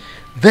 Yes.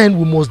 Then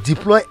we must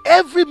deploy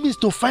every means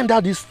to find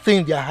out this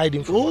thing they are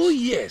hiding from us. Oh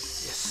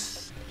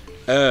yes.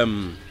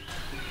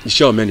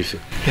 Ishe Omenife.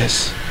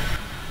 Yes.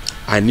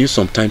 I need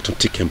some time to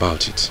think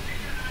about it.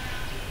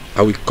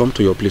 I will come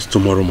to your place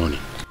tomorrow morning.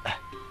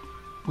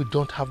 We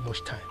don't have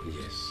much time.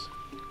 Yes.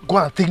 Go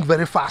and think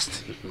very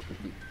fast.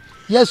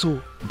 Yes,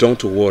 oh.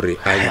 Don't worry,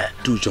 I will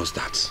do just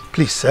that.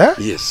 Please, sir?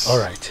 Yes. All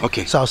right.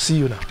 Okay. So I'll see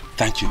you now.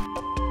 Thank you.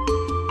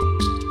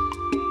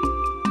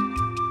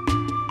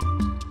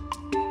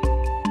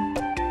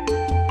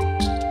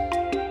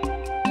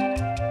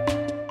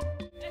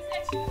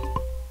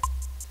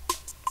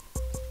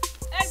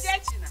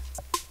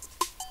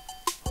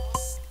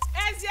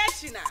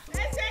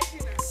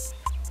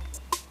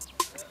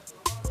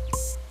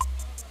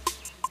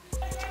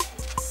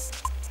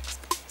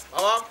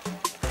 Mama?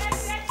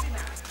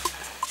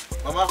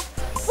 Mama?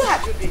 What?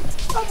 have you been?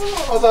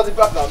 I was at the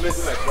back now,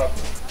 making my trap.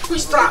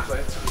 Which trap?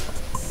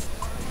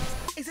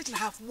 Is it I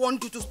have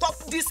warned you to stop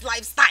this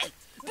lifestyle?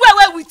 Do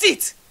away with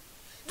it.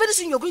 Very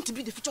soon you're going to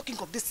be the future king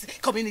of this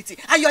community,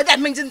 and you're there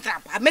mending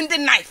trap,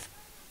 mending knife.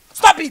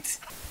 Stop it!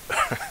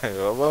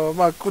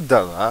 Mama, cool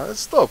down.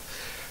 Stop.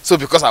 So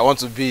because I want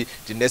to be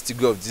the next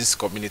figure of this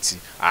community,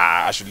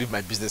 I should leave my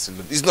business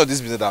alone. It's not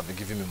this business that have been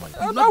giving me money.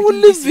 I will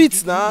leave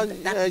it now.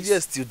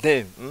 Yes, till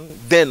then.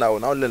 Then I will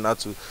now learn how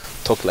to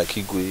talk like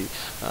Igwe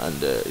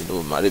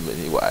and marry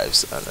many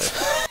wives. And,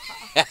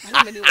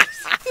 many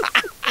wives.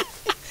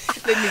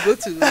 Let me go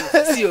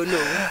to see or no.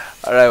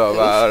 All right,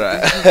 Baba. All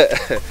right.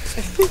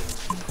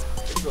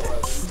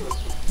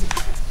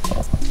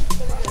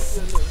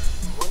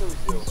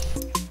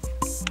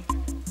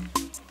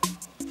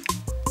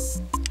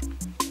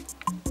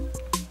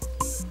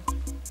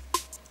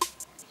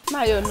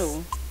 Now you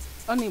know.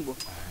 Onibo.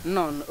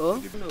 None. Oh,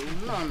 no,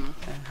 none.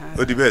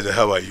 Odibeze,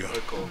 how are you?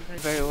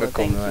 Very well,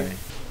 thank you.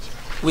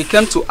 We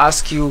came to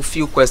ask you a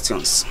few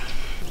questions.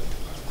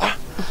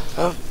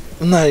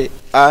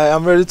 I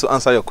am ready to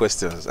answer your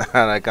questions,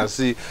 and I can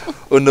see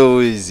Ono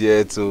is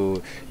here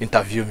to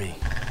interview me.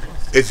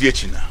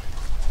 Eziechina.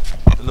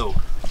 No.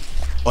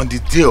 On the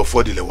day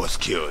Ofodile was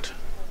killed,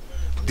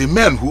 the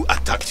men who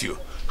attacked you,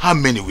 how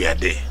many were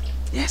there?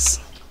 Yes.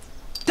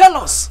 Tell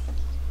us.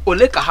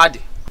 Ole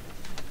Kahadi.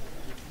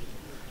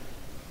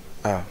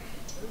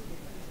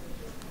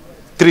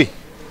 3.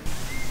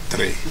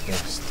 3?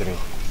 Yes, 3.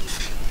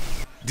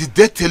 Did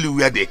they tell you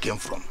where they came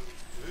from?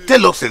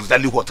 Tell us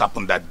exactly what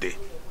happened that day.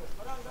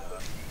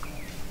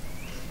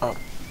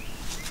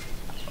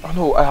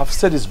 No, I have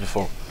said this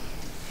before.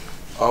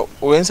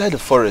 We were inside the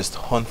forest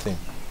hunting,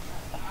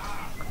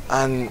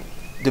 and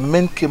the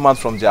men came out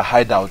from their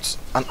hideouts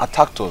and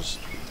attacked us.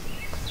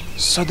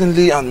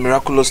 Suddenly and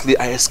miraculously,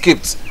 I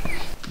escaped.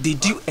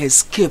 Did you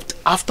escape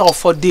after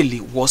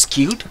Ofodile was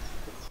killed?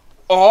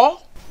 Or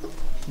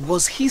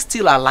was he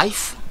still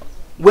alive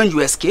when you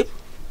escaped?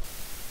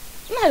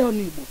 Oh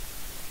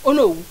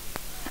no.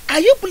 Are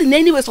you in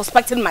any way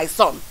suspecting my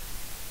son?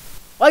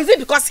 Or is it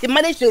because he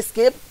managed to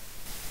escape?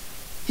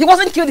 He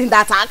wasn't killed in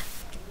the attack?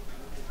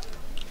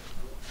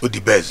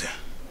 Odibeze,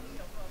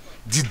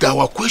 did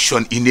our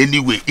question in any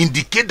way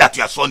indicate that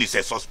your son is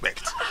a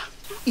suspect?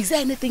 Is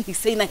there anything he's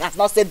saying that he has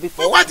not said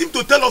before? We want him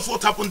to tell us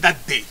what happened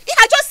that day.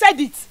 I just said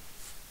it.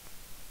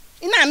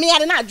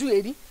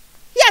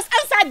 He has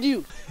answered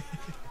you.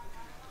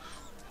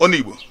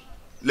 Onibo,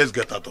 let's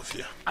get out of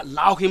here.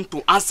 Allow him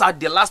to answer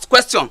the last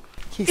question.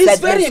 It's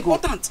very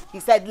important. He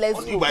said, let's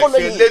Onibo, go. I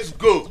said, let's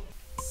go.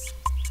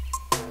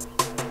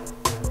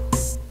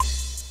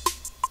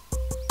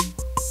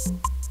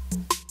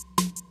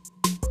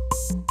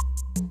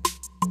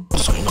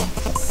 So,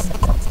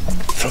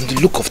 from the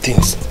look of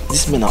things,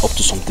 these men are up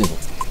to something.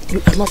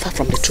 You are not far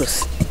from the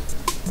truth.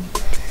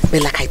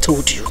 But like I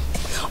told you,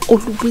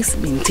 always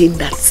maintain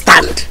that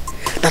stand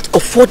that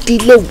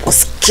Ofodile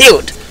was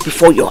killed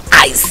before your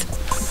eyes.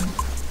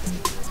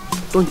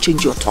 Don't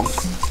change your tongue.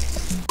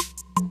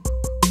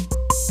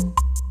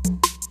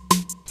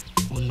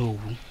 Oh no.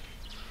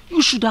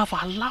 You should have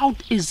allowed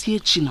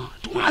Eziechina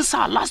to answer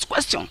our last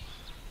question.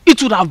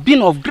 It would have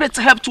been of great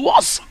help to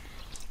us.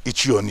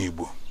 Ichi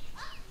Onibo.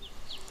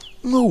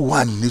 No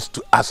one needs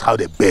to ask how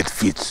the bird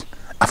fits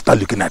after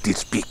looking at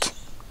its beak.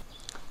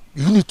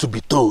 You need to be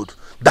told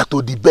that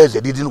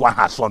Odibeze didn't want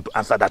her son to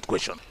answer that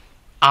question.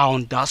 I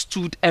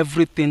understood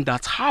everything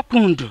that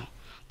happened.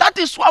 That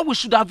is why we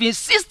should have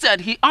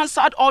insisted he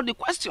answered all the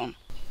questions.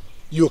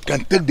 You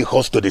can take the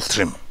horse to the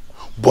stream,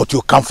 but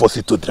you can't force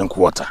it to drink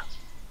water.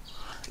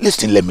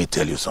 Listen, let me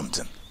tell you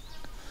something.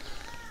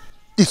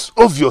 It's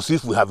obvious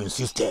if we have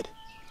insisted.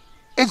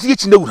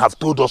 Eziechine would have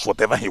told us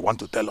whatever he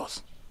wants to tell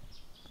us.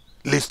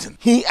 Listen,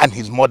 he and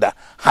his mother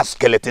have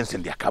skeletons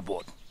in their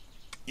cupboard.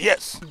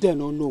 Yes.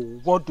 Then, oh no,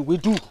 what do we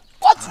do?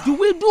 What do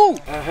we do?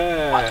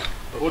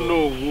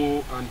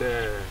 Onowu and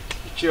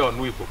Ichie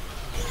Onwipo.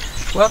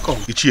 Welcome.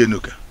 Ichie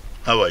Enuka,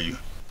 how are you?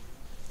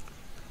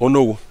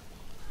 Onowu,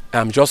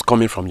 I'm just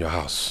coming from your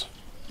house.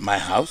 My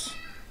house?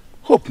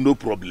 Hope no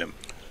problem.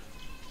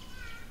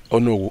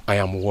 Onowu, I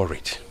am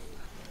worried.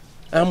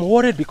 I'm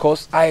worried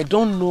because I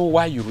don't know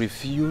why you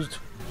refused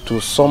to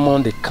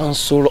summon the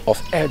Council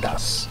of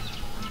Elders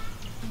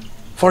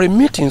for a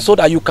meeting so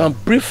that you can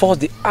brief us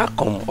the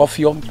outcome of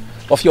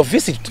your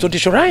visit to the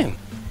shrine.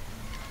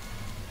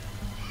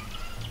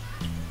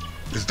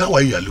 Is that why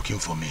you are looking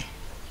for me?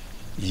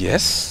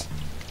 Yes.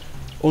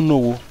 Oh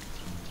no,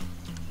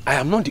 I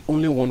am not the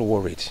only one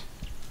worried.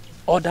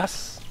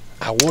 Others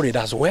are worried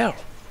as well.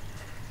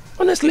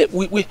 Honestly,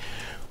 we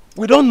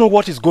don't know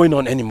what is going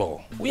on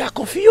anymore. We are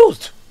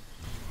confused.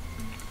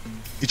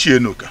 Ichie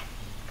Enuka,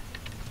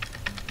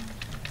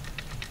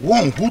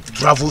 one who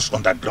travels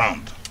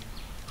underground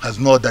has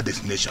no other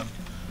destination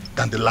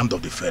than the land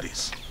of the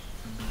fairies.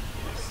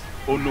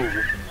 Oh no.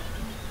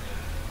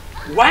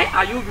 Why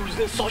are you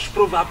using such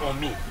proverb on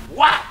me?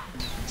 Why?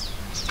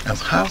 And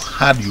how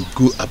hard you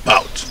go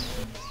about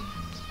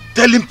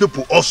telling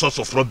people all sorts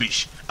of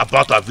rubbish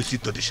about our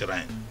visit to the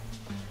shrine.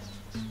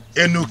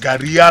 Enu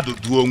career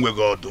do onwe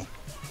God.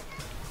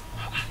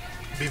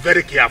 Be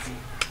very careful.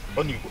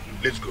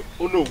 Let's go.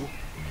 Oh no.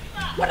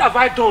 What have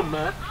I done,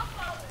 man?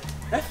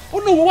 Eh? Oh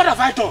no, what have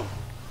I done?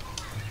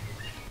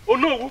 Oh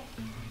no.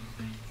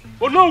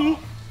 Oh no.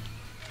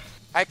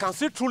 I can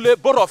see truly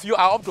both of you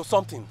are up to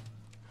something.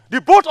 The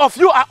both of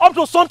you are up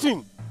to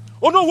something.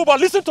 Oh no, but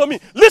listen to me.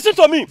 Listen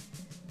to me.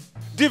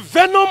 The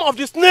venom of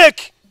the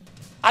snake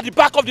at the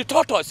back of the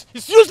tortoise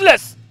is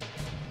useless.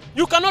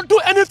 You cannot do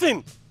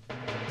anything.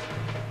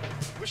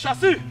 We shall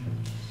see.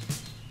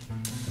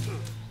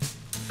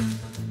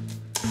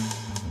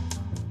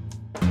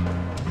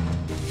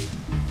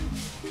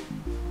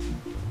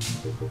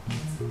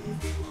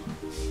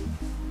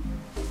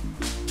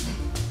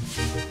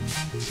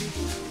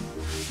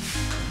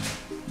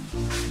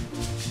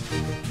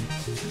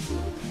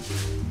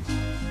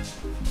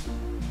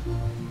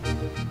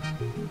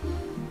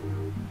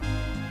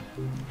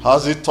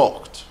 Has he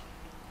talked?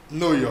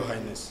 No, Your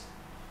Highness.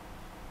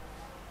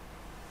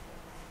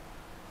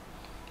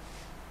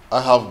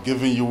 I have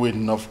given you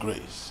enough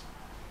grace.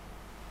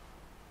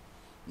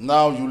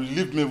 Now you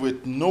leave me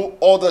with no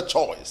other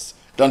choice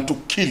than to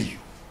kill you.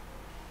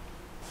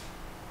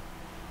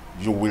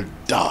 You will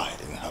die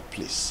in her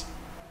place.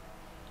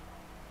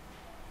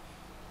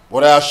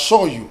 But I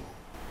assure you,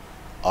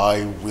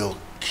 I will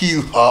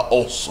kill her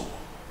also.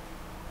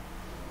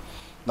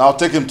 Now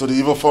take him to the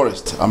evil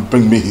forest and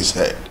bring me his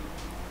head.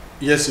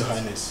 Yes, Your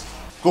Highness.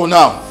 Go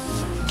now.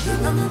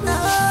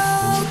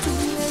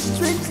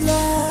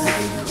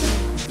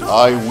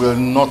 I will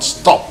not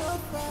stop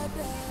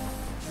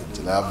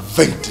until I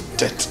avenge the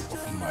death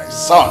of my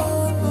son.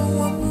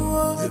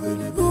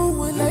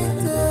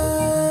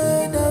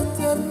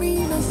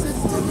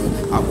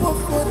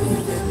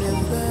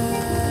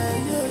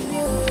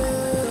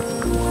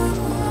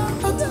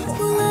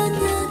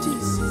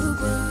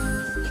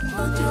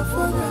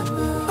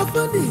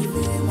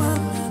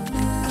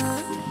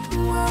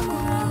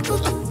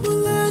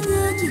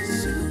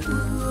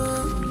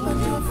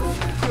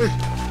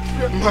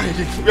 Where am I?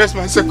 Where's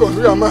my second?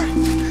 Where am I?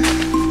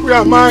 Where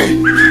am I?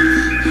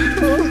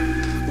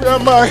 Where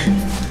am I?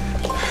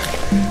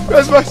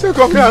 Where's my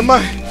second? Where am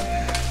I?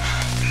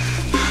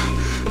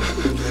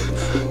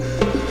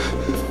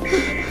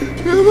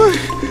 Where am I?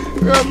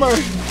 Where am I?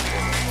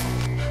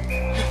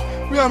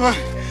 Where am I?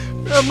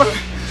 Where am I?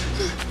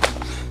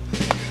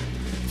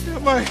 Where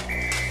am I?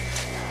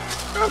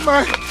 Where am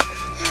I?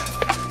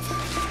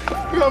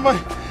 Where am I?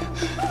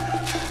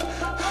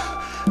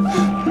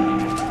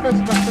 Where's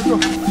my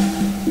second?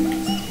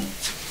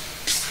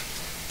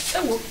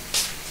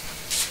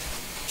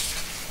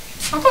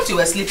 I thought you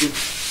were sleeping.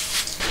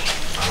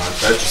 I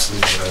tried to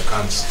sleep, but I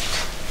can't.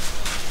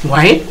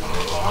 Why?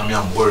 I mean,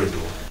 I'm worried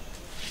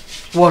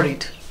though.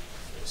 Worried?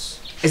 Yes.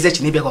 Is that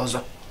Chinebe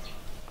Gonzo?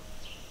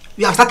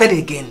 You have started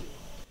again.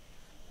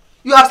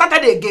 You have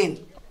started again.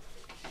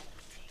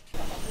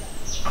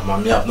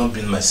 Mommy, I've not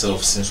been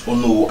myself since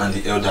Ono and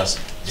the elders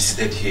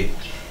visited here.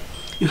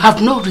 You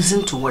have no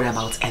reason to worry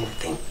about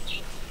anything.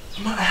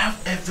 Mama, I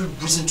have every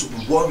reason to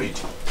be worried.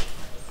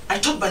 I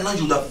thought by now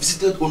you would have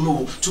visited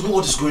Ono to know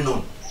what is going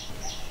on.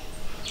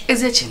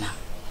 Ezechina,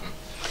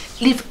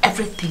 leave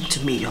everything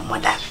to me, your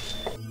mother.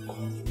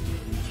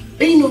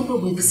 Being Ono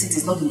will visit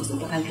is not the most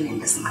important thing in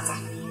this matter.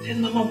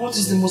 Then, Mama, what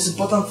is the most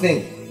important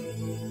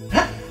thing?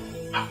 Huh?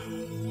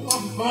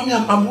 Mommy,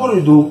 I'm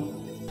worried though.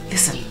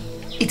 Listen,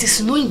 it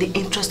is knowing the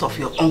interest of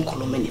your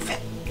uncle Omenife.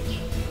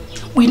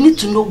 We need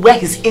to know where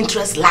his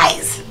interest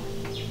lies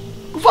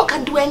before we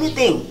can do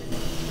anything.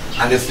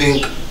 And you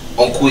think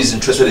Uncle is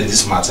interested in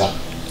this matter?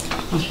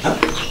 Huh?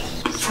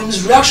 From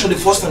his reaction the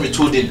first time he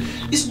told him,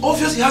 it's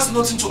obvious he has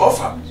nothing to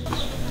offer.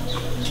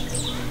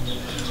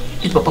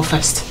 Eat Papa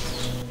first.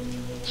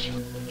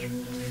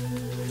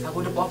 I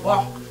go to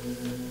Papa.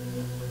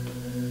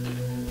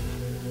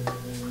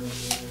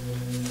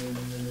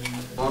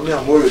 Mommy,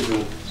 I'm worried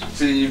though.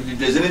 See, if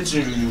there's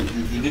anything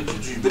you need to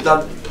do, you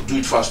better do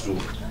it fast though.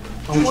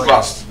 Do it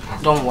fast.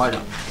 Don't worry.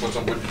 But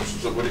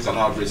somebody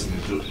cannot have racing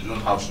it, you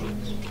don't have to.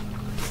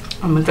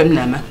 I'm telling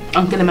them,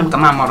 I'm telling them,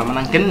 come on,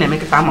 I'm telling them,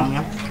 make a time on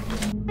you.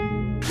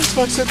 Where's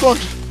my second?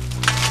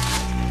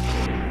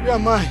 Where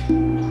am I?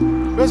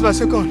 Where's my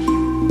second?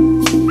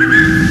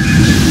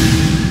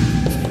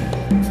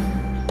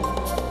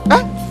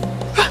 Huh?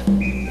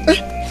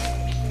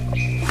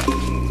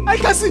 I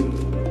can see.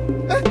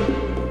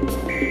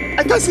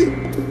 I can see.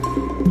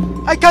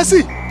 I can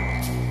see.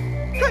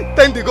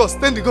 Thank the gods,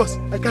 thank the gods.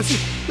 I can see.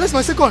 Where's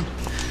my second?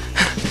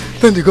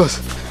 Thank the gods.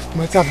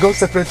 Might have gone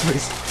separate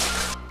ways.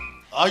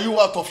 Are you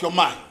out of your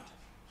mind?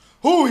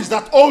 Who is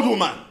that old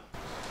woman?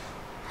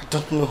 I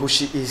don't know who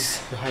she is,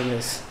 Your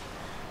Highness.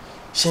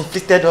 She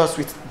inflicted us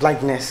with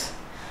blindness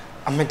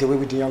and made away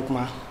with the young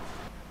man.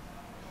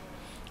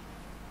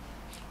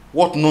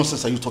 What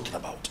nonsense are you talking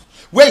about?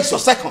 Where is your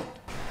second?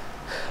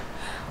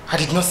 I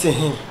did not see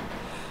him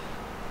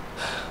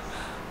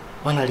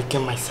when I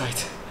regained my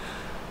sight.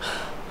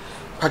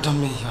 Pardon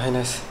me, Your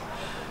Highness.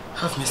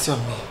 Have mercy on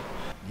me.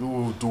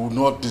 You do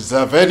not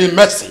deserve any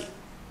mercy.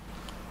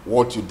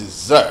 What you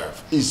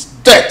deserve is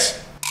death.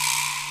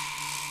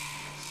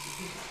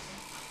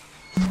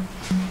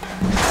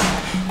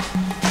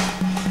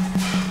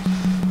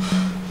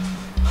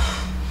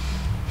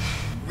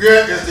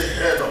 Where is the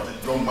head of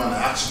the young man I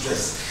asked you to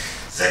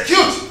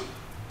execute?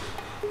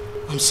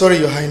 I'm sorry,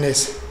 Your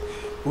Highness.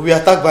 We were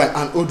attacked by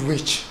an old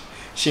witch.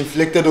 She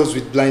inflicted us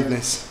with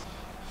blindness.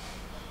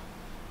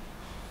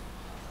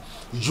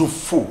 You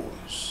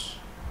fools.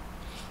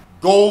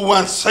 Go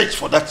and search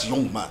for that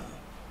young man,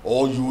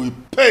 or you will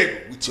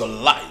pay with your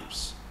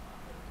lives.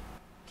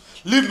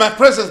 Leave my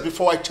presence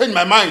before I change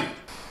my mind.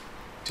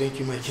 Thank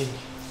you, my king.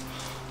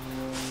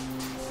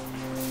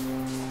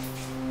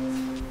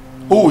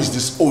 Who is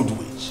this old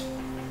witch?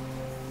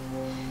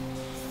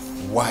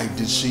 Why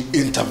did she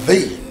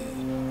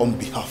intervene on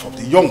behalf of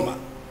the young man?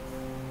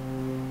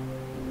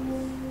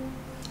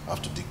 I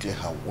have to declare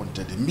her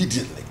wanted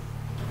immediately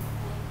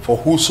for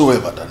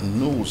whosoever that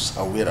knows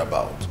her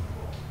whereabouts.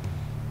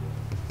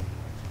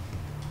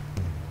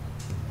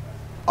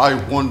 I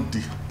want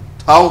the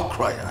town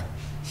crier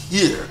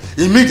here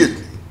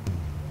immediately.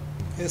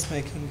 Yes,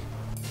 my king.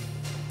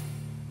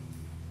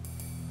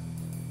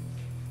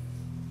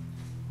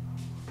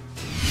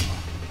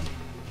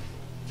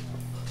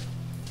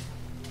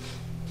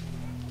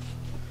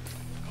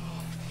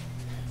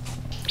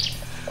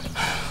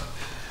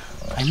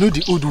 I know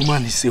the old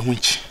woman is a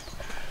witch.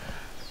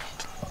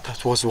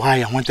 That was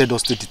why I wanted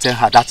us to detain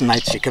her that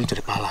night she came to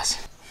the palace.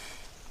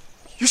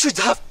 You should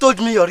have told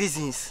me your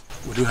reasons.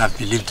 Would you have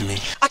believed me?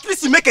 At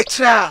least you make a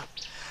trial.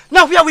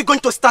 Now where are we going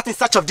to start in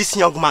search of this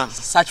young man?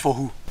 Search for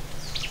who?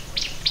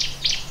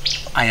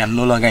 I am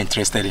no longer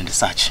interested in the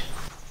search.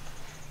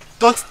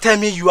 Don't tell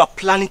me you are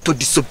planning to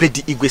disobey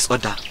the Igwe's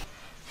order.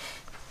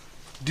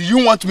 Do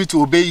you want me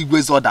to obey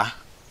Igwe's order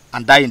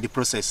and die in the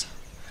process?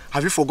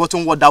 Have you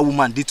forgotten what that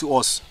woman did to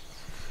us?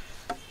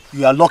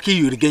 You are lucky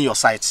you regain your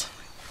sight.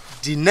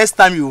 The next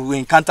time you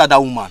encounter that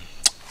woman,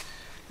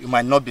 you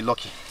might not be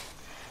lucky.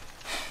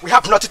 We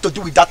have nothing to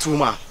do with that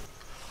woman.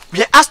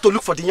 We are asked to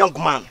look for the young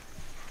man.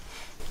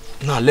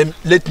 Now,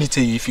 let me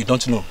tell you if you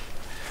don't know.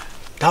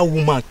 That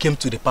woman came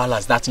to the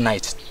palace that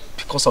night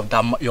because of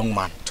that young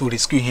man, to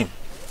rescue him.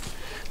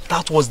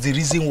 That was the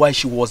reason why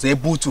she was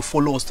able to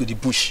follow us to the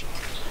bush.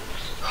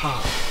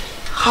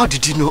 How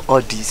did you know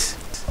all this?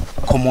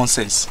 Common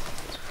sense.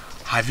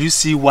 Have you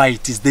seen why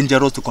it is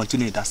dangerous to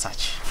continue that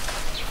search?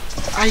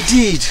 I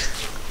did.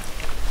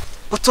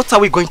 But what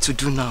are we going to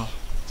do now?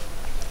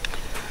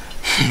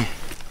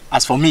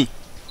 As for me,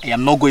 I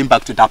am not going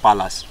back to that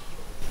palace.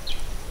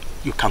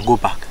 You can go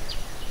back.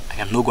 I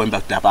am not going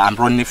back to that palace. I'm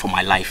running for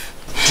my life.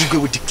 Dikeh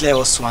will declare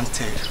us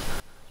wanted.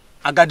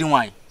 Agadi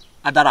wine,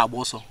 Adara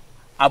Aboso,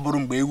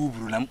 Aburumbe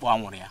Ubru na mpo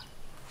amore ya.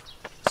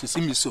 So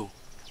see me so.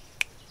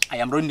 I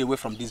am running away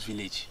from this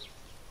village.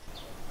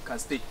 You can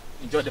stay.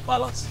 Enjoy the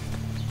palace.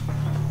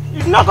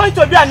 It's not going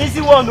to be an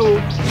easy one,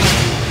 no.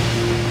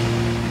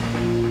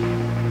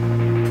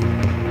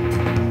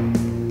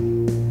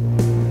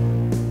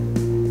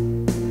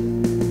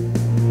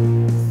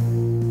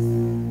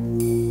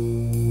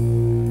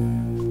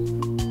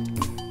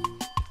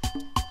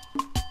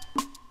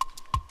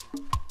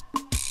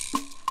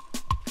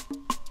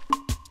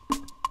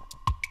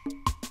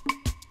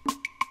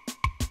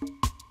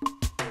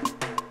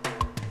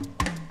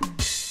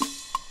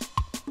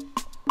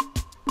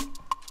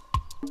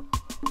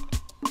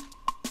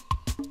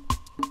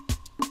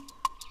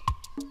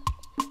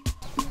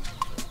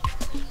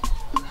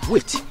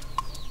 Wait.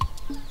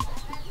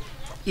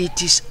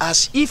 It is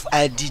as if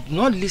I did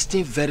not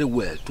listen very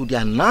well to the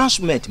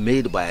announcement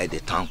made by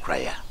the town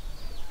crier.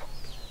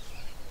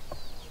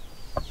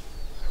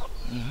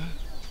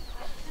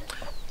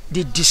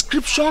 The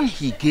description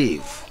he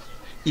gave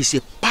is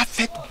a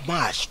perfect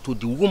match to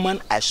the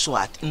woman I saw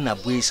at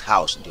Inabue's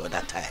house the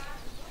other time.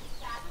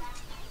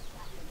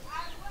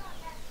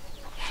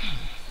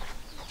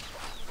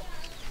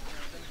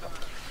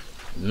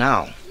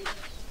 Now,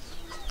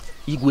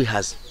 Igwe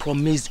has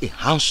promised a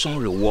handsome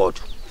reward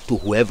to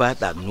whoever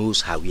that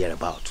knows her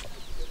whereabouts.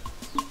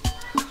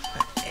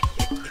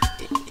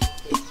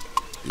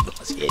 You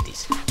must hear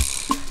this.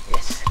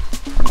 Yes,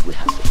 Igwe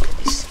has told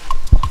this.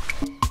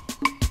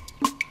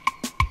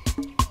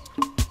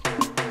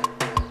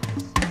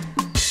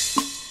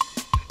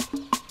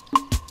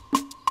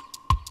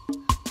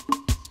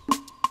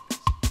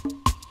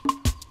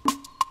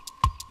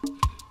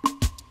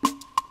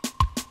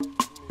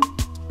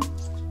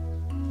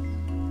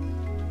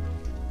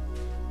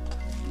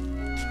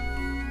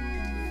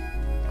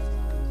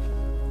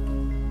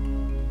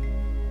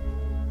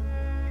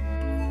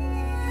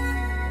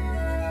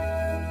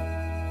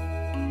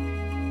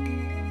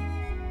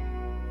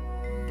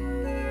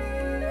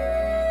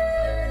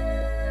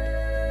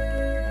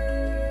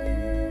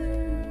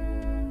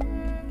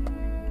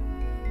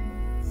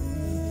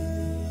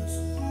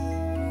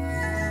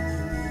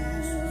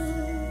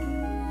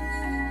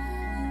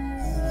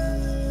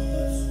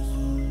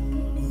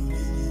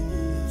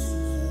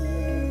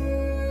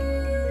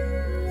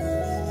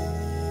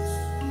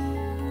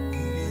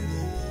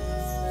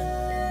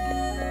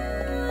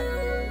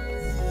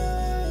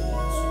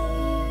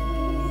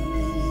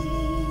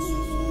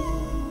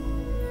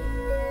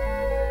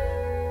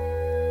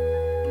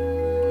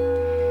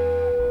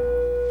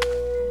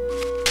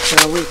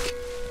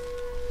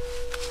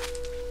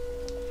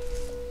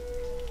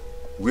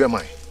 Where am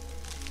I?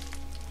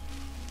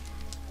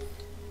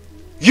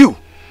 You!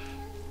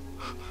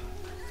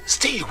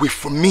 Stay away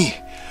from me.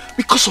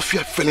 Because of you,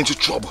 I fell into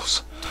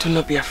troubles. Do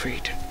not be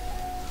afraid.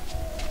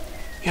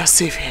 You are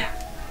safe here.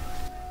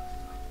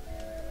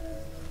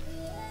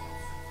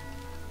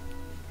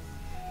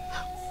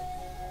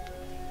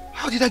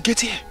 How did I get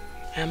here?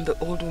 I am the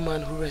old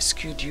woman who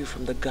rescued you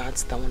from the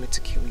guards that wanted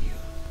to kill you.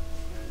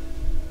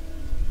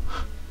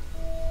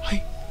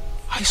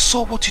 I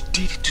saw what you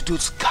did to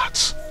those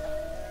guards.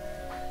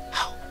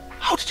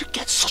 How did you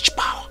get such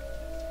power?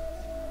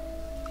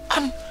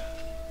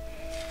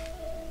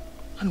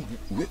 And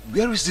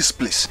where is this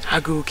place?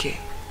 Agoke.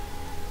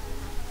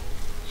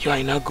 You are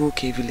in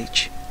Agoke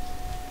village.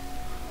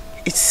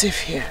 It's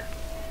safe here.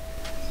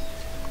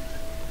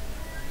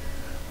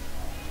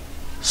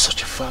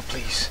 Such a far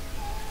place.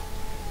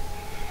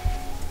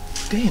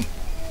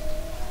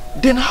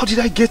 Then how did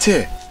I get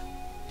here?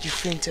 You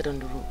fainted on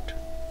the road.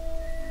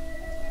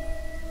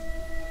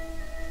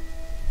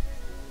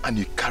 And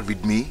you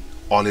carried me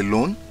all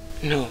alone?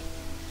 No.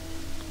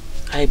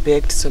 I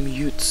begged some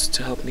youths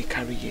to help me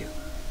carry you.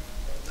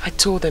 I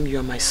told them you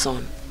are my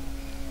son.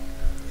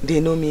 They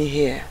know me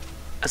here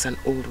as an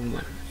old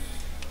woman.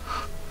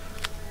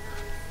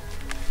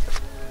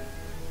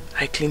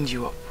 I cleaned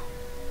you up.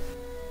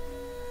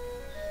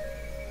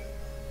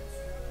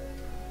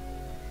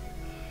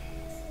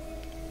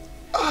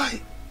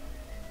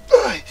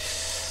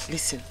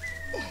 Listen,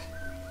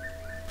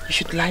 you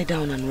should lie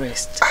down and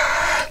rest.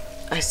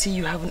 I see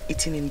you haven't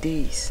eaten in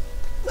days.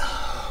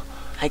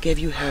 I gave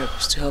you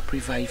herbs to help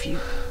revive you.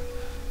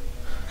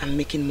 I'm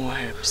making more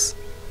herbs.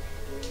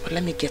 But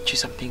let me get you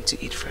something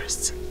to eat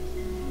first.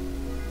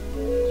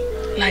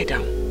 Lie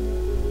down.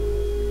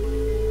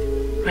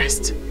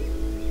 Rest.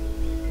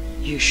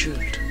 You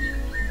should.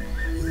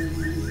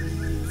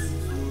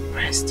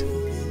 Rest.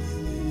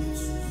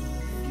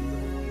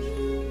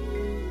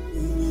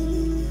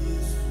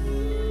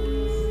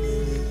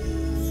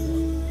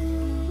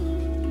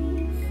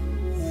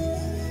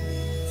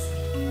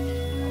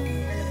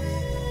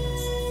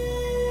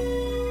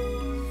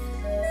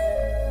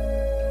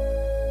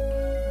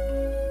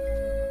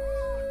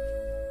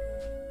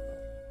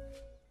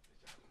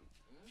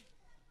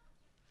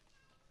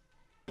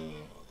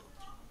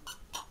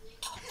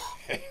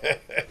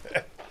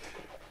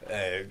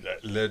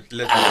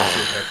 Let me also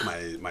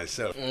help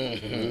myself.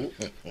 You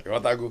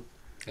want to go?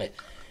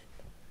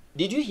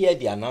 Did you hear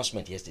the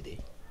announcement yesterday?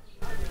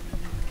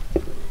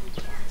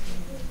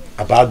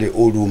 About the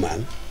old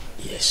woman?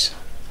 Yes.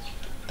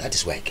 That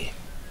is why I came.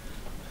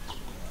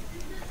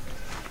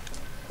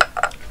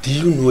 Do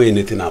you know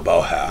anything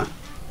about her?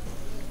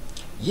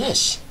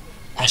 Yes.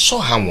 I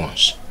saw her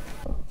once.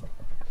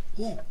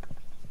 Oh,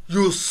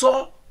 you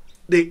saw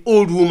the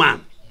old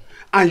woman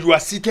and you are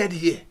seated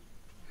here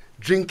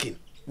drinking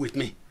with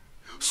me.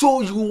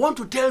 So you want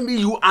to tell me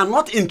you are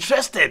not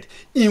interested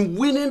in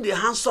winning the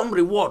handsome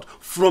reward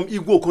from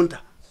Igbo Konta?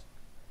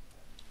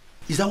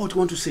 Is that what you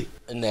want to say?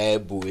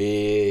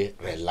 Nebue,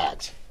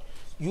 relax.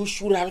 You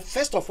should have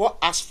first of all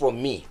asked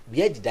from me,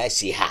 where did I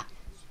see her?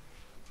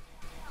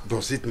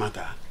 Does it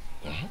matter?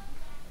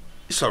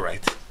 It's all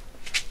right.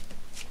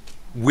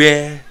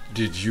 Where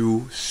did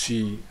you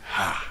see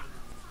her?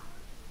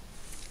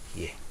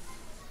 Here,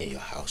 in your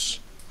house.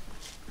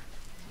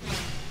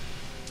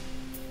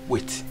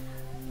 Wait.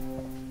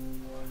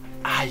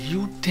 Are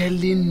you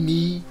telling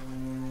me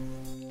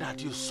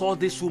that you saw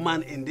this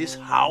woman in this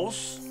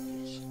house?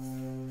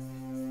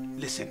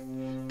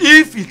 Listen,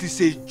 if it is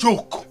a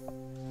joke,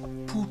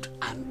 put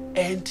an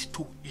end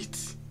to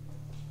it.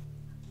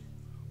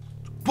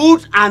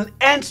 Put an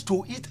end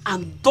to it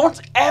and don't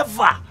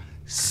ever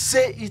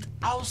say it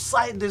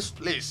outside this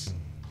place.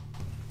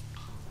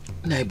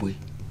 Naibwe,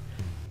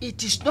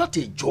 it is not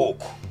a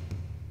joke.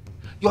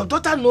 Your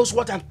daughter knows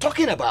what I'm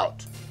talking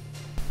about.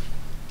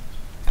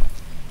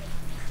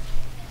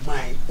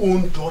 My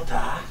own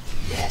daughter?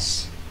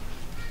 Yes.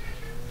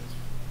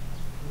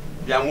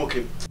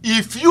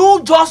 If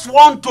you just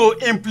want to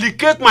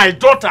implicate my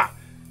daughter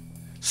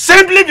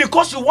simply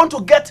because you want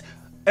to get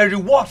a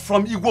reward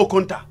from Igbo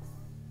Konta,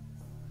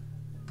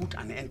 put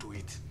an end to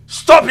it.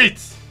 Stop it!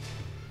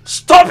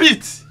 Stop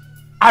it!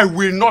 I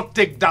will not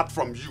take that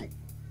from you.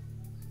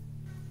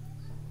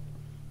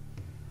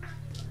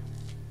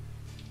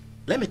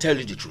 Let me tell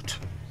you the truth.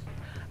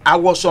 I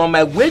was on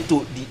my way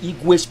to the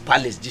Igwe's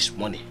palace this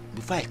morning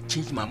before I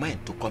changed my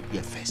mind to come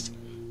here first.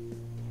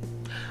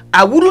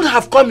 I wouldn't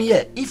have come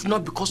here if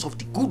not because of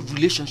the good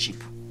relationship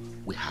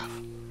we have.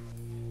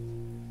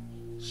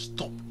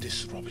 Stop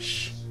this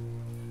rubbish.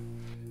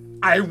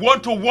 I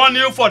want to warn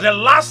you for the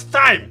last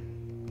time.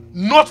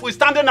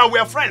 Notwithstanding that we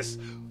are friends,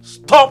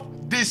 stop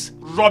this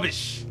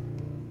rubbish.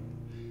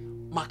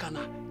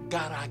 Makana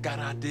gara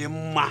gara de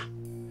ma.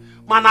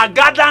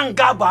 Managada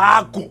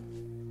ngaba ago.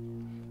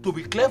 To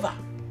be clever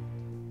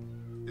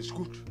is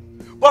good,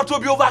 but to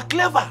be over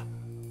clever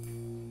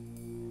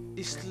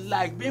is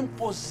like being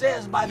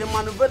possessed by the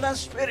malevolent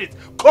spirit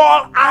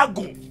called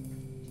Agu.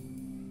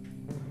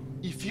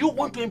 If you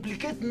want to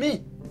implicate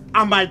me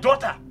and my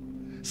daughter,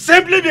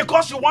 simply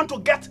because you want to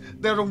get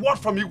the reward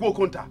from Igbo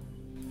Kunta.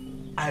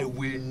 I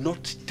will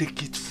not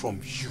take it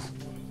from you.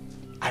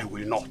 I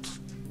will not.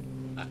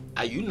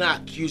 Are you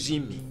not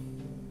accusing me?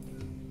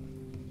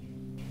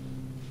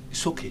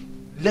 It's okay.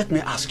 Let me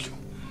ask you.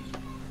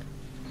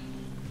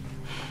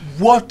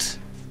 What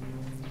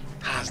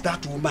has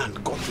that woman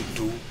got to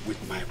do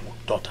with my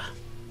daughter?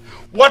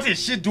 What is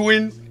she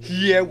doing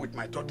here with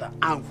my daughter?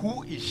 And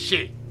who is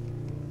she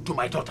to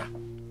my daughter?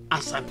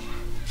 Answer me.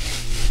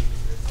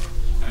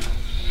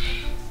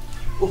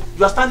 Oh,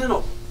 you are standing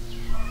up.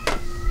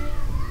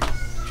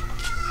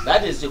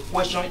 That is the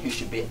question you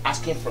should be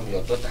asking from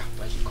your daughter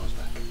when she comes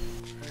back.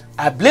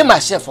 I blame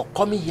myself for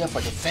coming here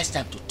for the first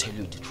time to tell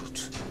you the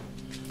truth.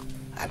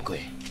 I'm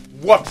going.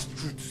 What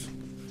truth?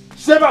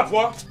 Save up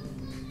what?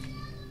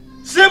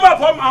 Save up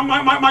what?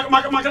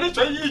 My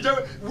connection is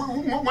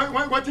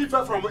what he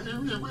fell from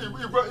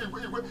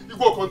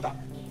Igbo Kunta.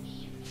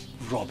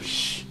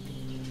 Rubbish.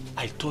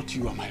 I thought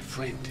you were my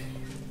friend.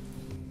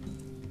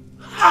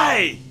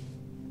 Hi!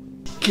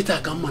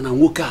 Kita Kamana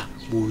Woka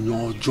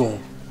Bunyojo.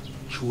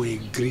 You are a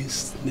green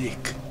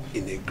snake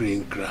in a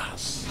green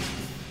grass.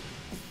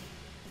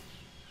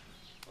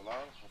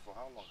 For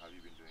how long have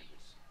you been doing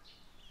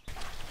this?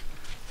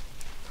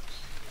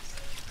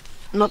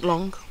 Not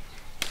long.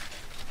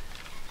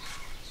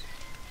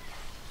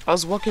 I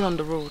was walking on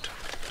the road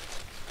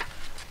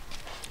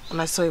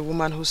and I saw a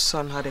woman whose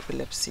son had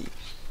epilepsy.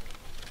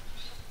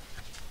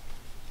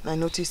 I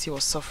noticed he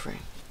was suffering.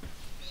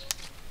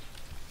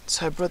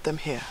 So I brought them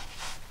here.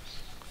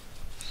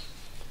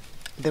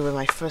 They were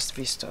my first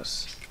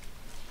visitors.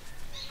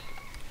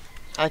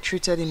 I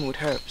treated him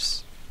with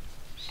herbs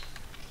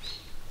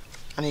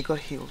and he got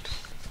healed.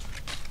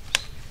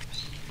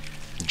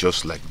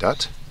 Just like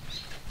that?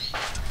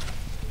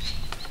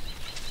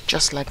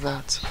 Just like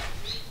that.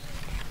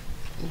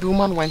 The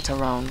woman went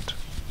around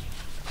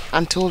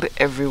and told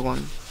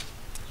everyone.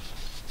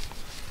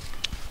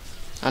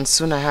 And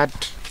soon I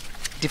had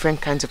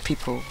different kinds of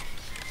people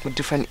with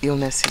different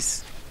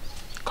illnesses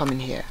coming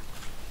here.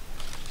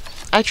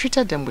 I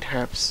treated them with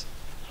herbs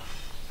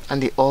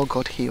and they all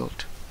got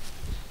healed.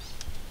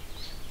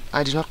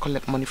 I did not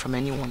collect money from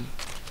anyone,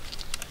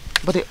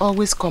 but they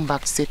always come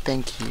back to say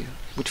thank you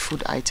with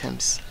food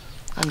items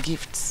and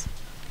gifts.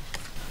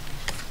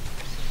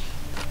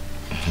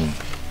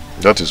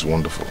 That is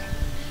wonderful.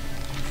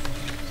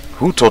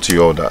 Who taught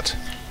you all that?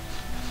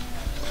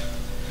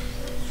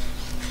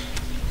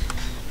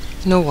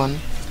 No one.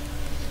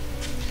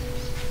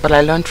 But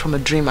I learned from a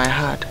dream I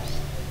had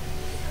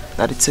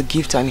that it's a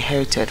gift I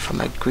inherited from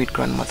my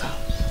great-grandmother,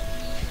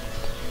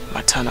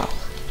 maternal.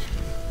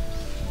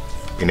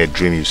 In a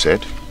dream, you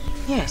said?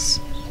 Yes.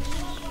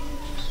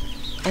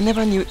 I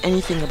never knew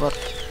anything about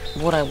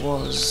what I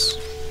was,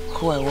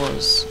 who I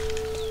was,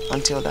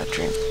 until that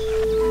dream.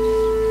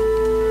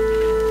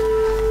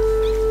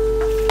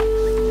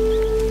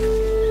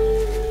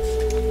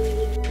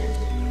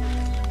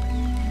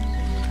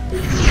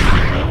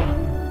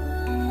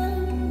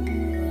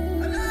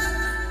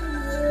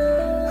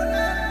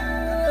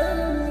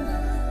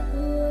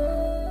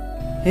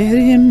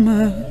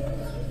 Erima,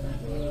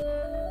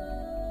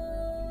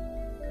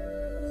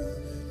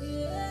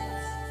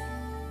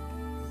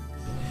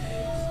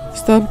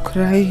 stop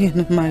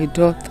crying, my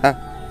daughter.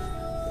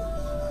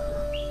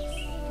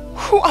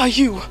 Who are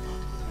you?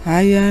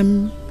 I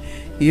am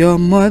your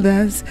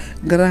mother's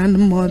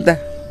grandmother.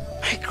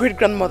 My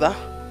great-grandmother?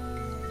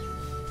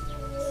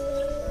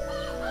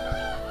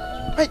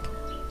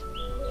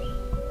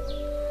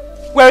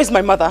 Where is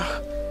my mother?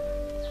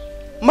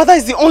 Mother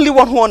is the only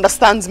one who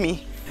understands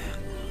me.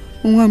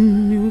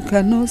 You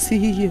cannot see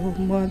your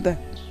mother.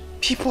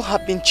 People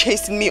have been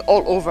chasing me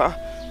all over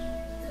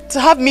to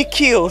have me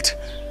killed.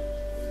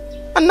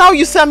 And now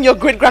you say I'm your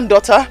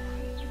great-granddaughter,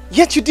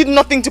 yet you did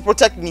nothing to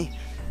protect me.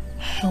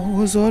 I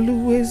was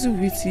always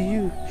with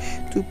you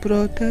to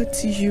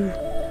protect you.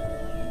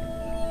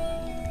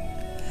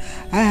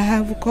 I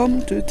have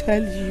come to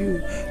tell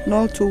you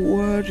not to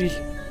worry.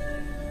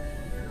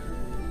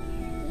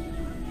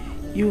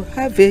 You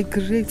have a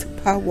great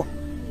power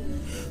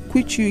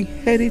which you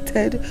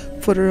inherited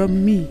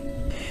from me.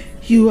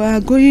 You are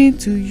going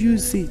to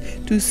use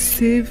it to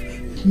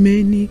save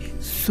many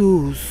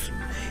souls,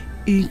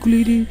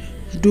 including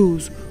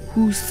those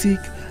who seek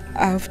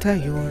after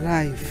your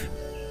life.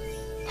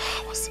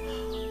 Powers?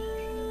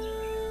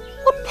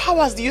 What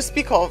powers do you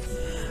speak of?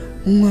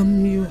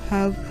 You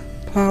have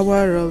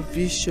power of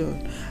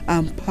vision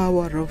and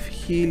power of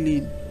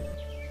healing.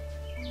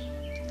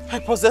 I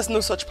possess no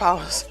such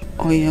powers.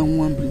 Oh, young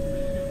woman.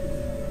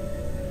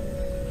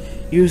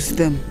 Use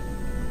them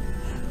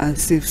and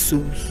save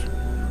souls.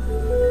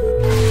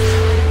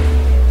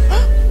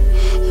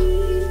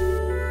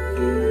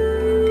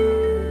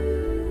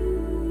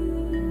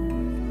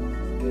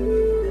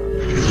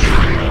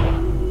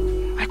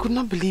 I could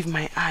not believe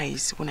my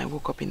eyes when I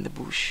woke up in the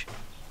bush.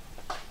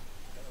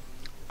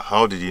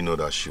 How did you know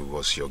that she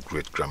was your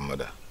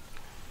great-grandmother?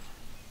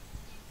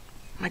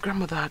 My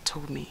grandmother had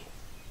told me.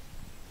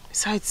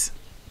 Besides,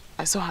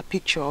 I saw her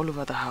picture all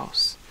over the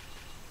house.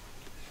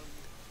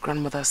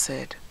 Grandmother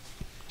said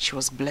she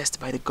was blessed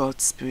by the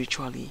gods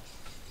spiritually.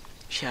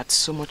 She had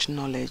so much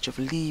knowledge of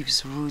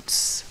leaves,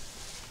 roots,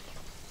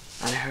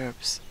 and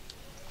herbs.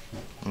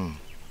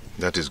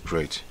 That is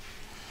great.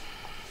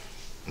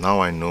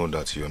 Now I know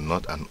that you're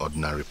not an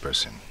ordinary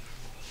person.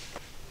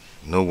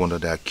 No wonder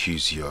they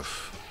accuse you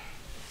of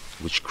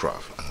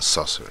witchcraft and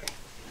sorcery.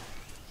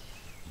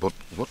 But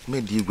what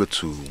made you go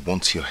to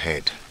want your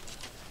head?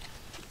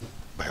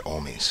 By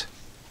all means.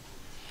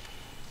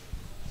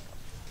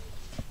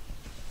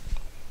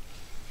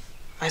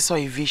 I saw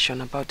a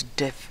vision about the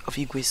death of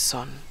Igwe's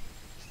son.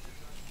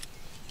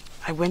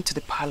 I went to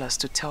the palace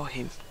to tell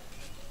him.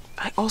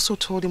 I also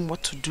told him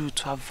what to do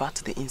to avert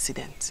the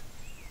incident.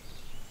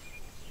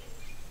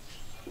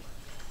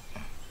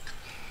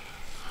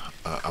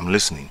 I'm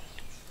listening.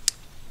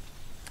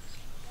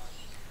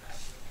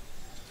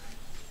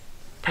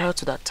 Prior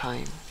to that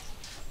time,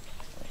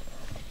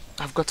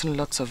 I've gotten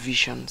lots of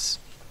visions.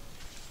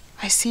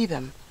 I see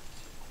them.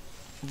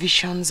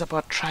 Visions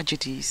about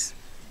tragedies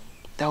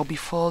that will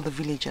befall the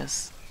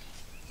villagers.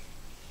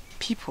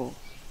 People.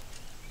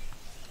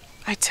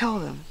 I tell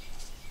them.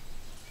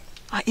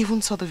 I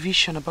even saw the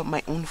vision about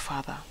my own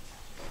father.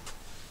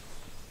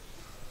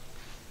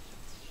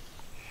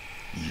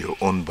 Your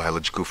own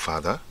biological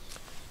father?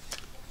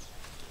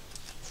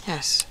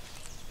 Yes.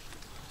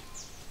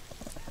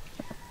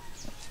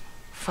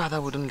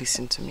 Father wouldn't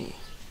listen to me.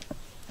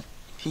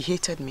 He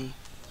hated me.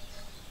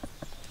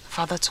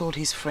 Father told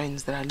his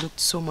friends that I looked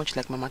so much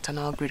like my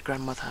maternal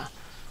great-grandmother,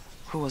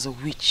 who was a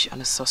witch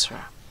and a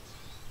sorcerer.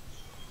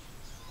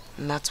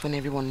 And that's when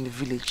everyone in the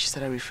village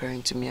started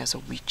referring to me as a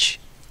witch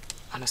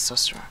and a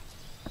sorcerer.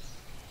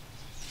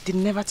 They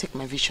never take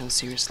my vision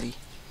seriously.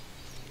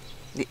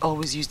 They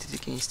always used it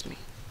against me.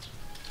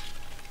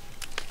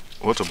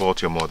 What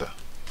about your mother?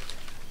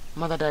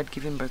 Mother died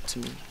giving birth to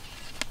me.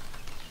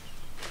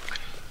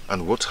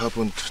 And what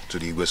happened to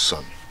the Igwe's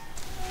son?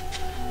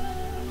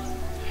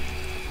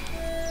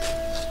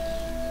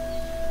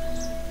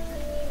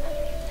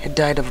 He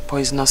died of a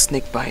poisonous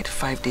snake bite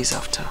 5 days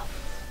after.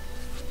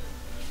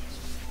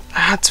 I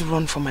had to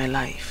run for my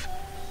life.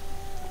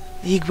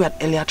 The Igwe had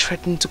earlier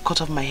threatened to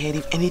cut off my head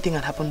if anything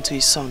had happened to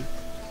his son.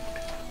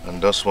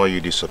 And that's why you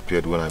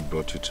disappeared when I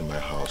brought you to my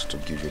house to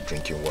give you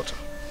drinking water.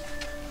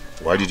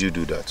 Why did you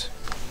do that?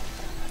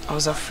 I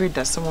was afraid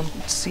that someone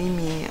could see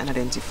me and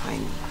identify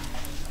me.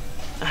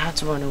 I had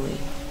to run away.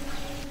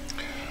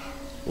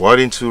 Why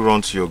didn't you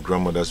run to your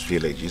grandmother's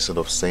village instead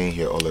of staying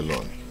here all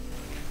alone?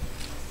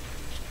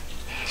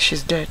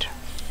 She's dead.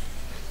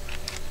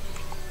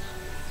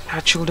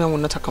 Her children will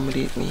not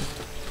accommodate me.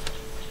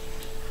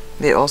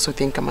 They also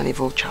think I'm an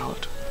evil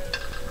child.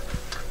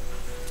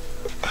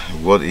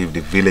 What if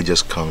the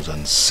villagers comes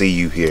and see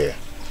you here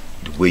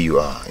the way you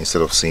are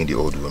instead of seeing the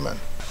old woman?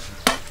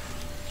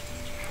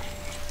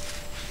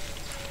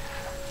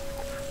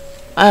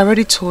 I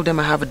already told them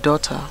I have a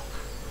daughter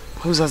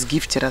who's as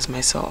gifted as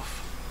myself,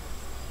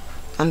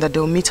 and that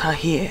they'll meet her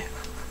here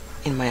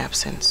in my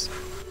absence.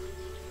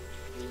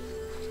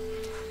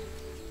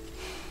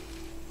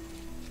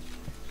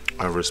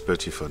 I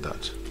respect you for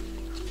that.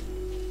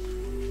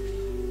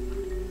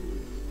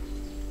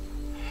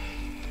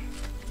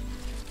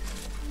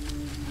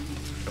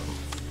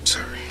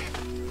 Sorry.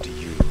 Do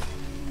you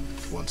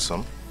want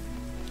some?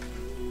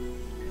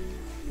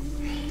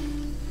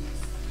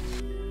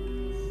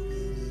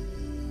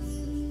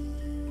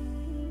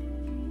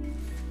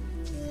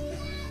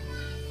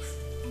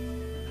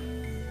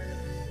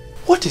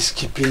 What is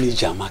keeping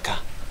Ijamaka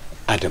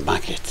at the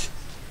market?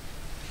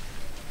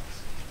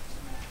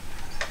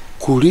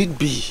 Could it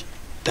be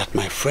that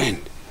my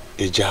friend,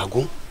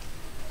 Ejagu,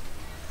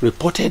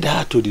 reported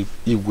her to the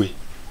Igwe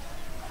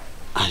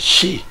and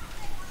she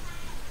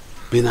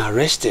been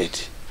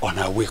arrested on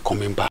her way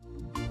coming back?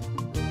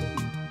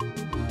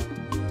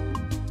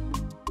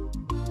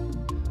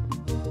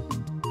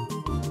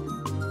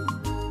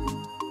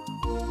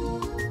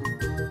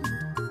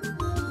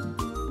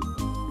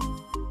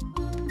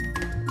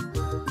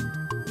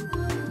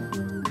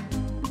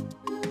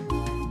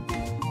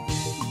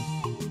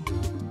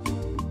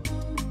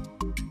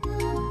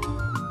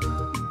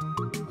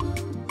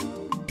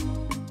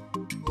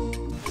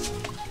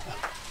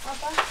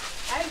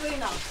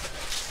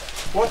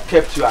 What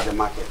kept you at the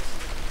market?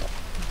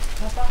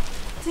 Papa,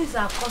 things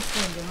are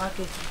costly in the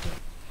market today.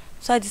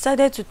 So I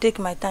decided to take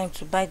my time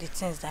to buy the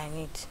things that I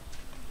need.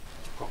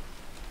 Come.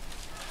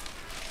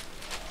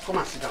 Come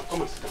and sit down.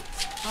 Come and sit down.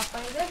 Papa,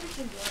 is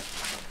everything there?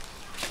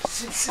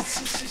 Sit. Is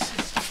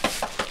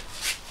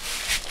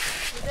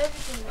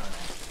everything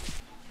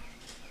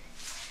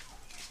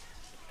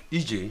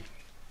there? EJ,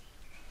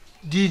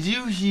 did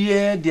you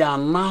hear the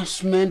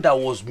announcement that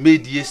was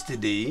made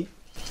yesterday?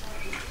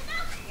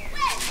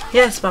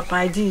 Yes, Papa,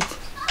 I did.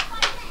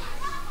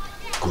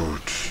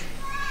 Good.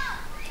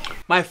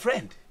 My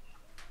friend,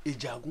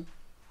 Ejagu,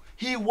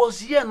 he was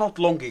here not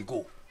long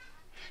ago.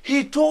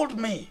 He told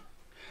me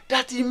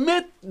that he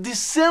met the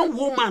same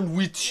woman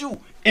with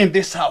you in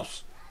this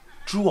house.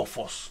 True or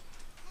false?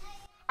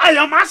 I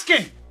am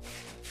asking.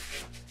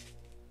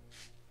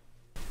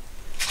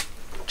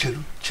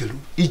 Chelu,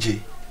 Ije,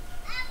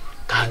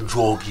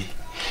 Kanjogi,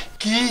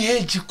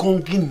 Kiheji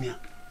Konginia,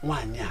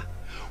 Wanya.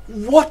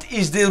 What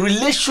is the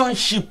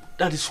relationship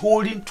that is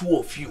holding two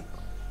of you?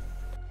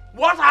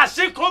 What has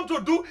she come to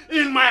do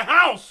in my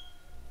house?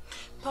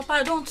 Papa,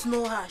 I don't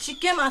know her. She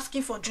came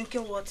asking for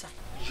drinking water.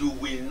 You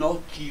will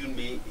not kill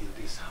me in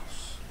this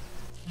house.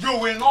 You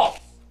will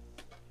not.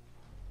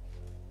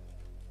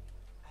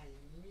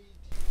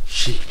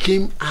 She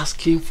came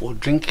asking for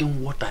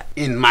drinking water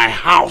in my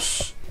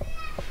house.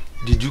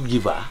 Did you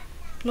give her?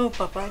 No,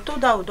 Papa. I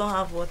told her we don't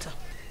have water.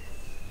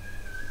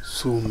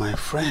 So my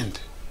friend,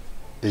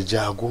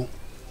 Ejago,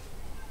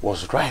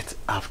 was right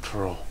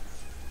after all.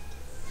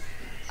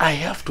 I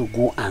have to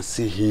go and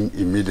see him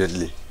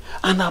immediately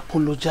and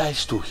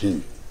apologize to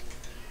him.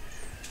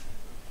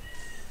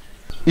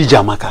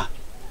 Ijamaka,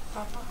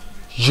 Papa,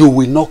 you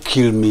will not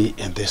kill me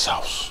in this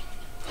house.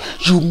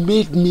 You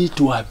made me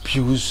to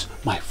abuse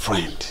my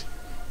friend.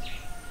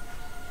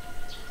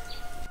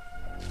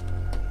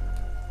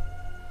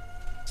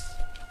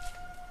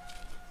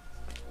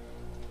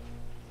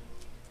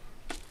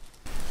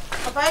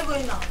 Papa, are you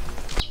going now?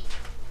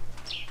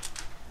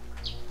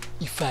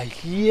 If I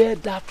hear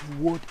that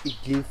word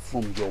again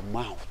from your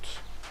mouth,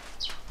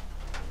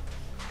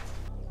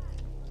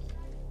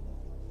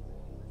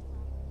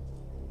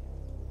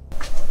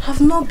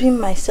 I've not been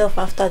myself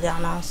after the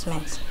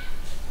announcement.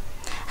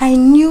 I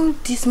knew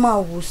this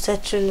man would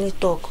certainly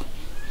talk.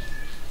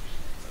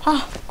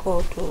 Ah,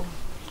 God, oh.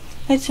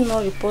 Let him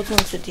not report me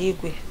to the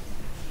Igwe.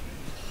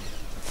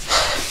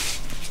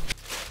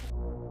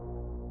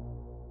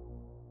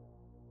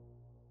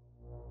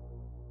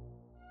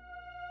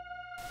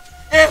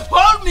 He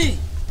hold me.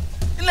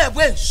 He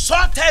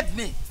insulted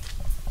me.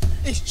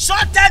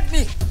 Insulted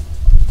me.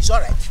 It's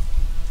alright.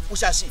 We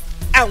shall see.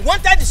 I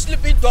wanted the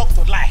sleeping dog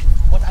to lie.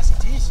 But as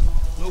it is,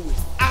 no way.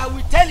 I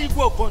will tell you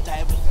go upon to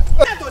everything.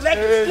 I don't let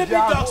the sleeping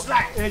dogs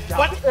lie.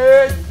 But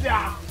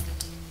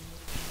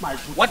my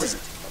good what friend, is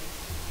it?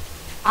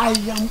 I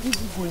am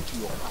even going to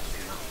your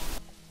house now.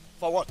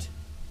 For what?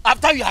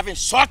 After you have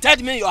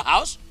insulted me in your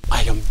house?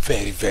 I am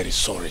very, very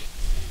sorry.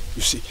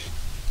 You see,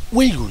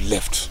 when you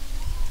left,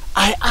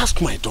 I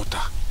asked my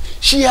daughter.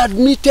 She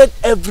admitted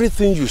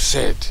everything you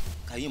said.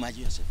 Can you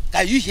imagine yourself?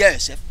 Can you hear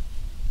yourself?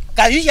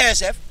 Can you hear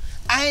yourself?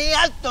 I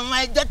asked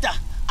my daughter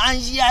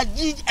and she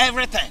did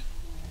everything.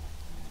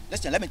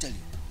 Listen, let me tell you.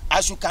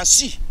 As you can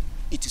see,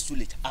 it is too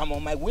late. I'm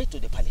on my way to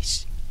the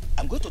palace.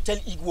 I'm going to tell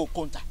Igwe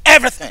Okonta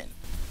everything.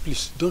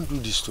 Please, don't do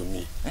this to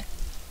me. Eh?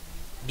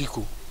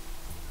 Biko,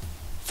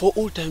 for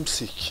old time's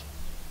sake,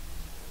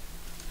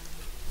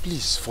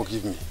 please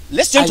forgive me.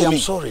 Listen to me. I am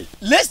sorry.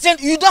 Listen,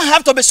 you don't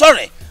have to be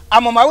sorry.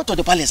 I'm on my way to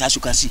the palace, as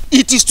you can see.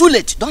 It is too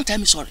late. Don't tell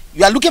me sorry.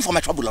 You are looking for my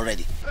trouble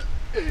already.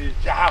 You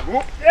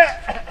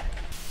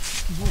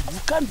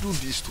can't do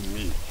this to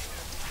me.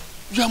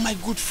 You are my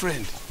good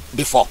friend.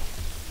 Before.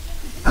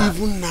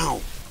 Even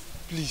now.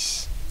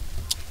 Please.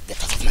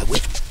 Get out of my way.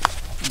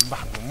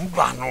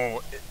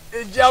 Mbano.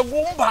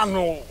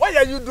 Why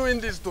are you doing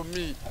this to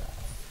me?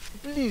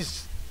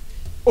 Please.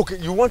 Okay,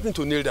 you want me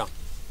to kneel down?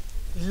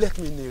 Let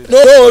me kneel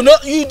down. No,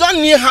 you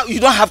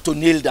don't have to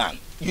kneel down.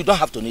 You don't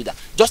have to kneel down.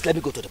 Just let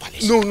me go to the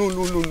palace. No.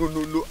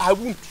 I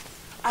won't.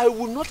 I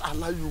will not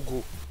allow you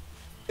go.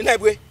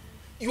 Inebwe,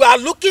 you are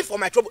looking for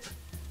my trouble.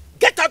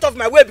 Get out of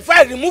my way before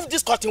I remove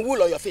this cotton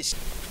wool on your face.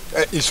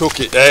 It's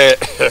okay.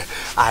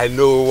 I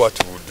know what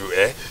we'll do.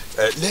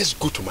 Let's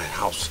go to my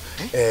house.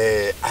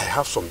 I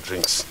have some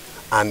drinks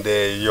and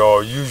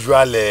your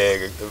usual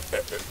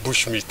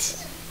bush meat.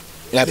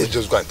 Yeah, let's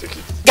just go and take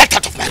it. Get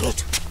out of my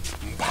road.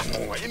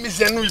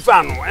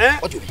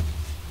 What do you mean?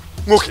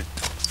 Okay.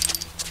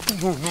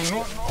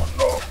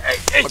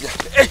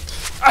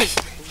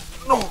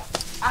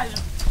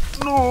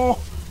 No.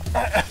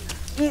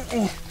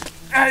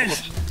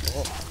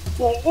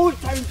 For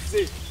old time's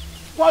sake.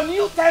 For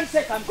new time's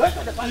sake, I'm going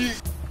to the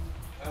palace.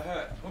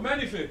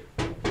 Omenife.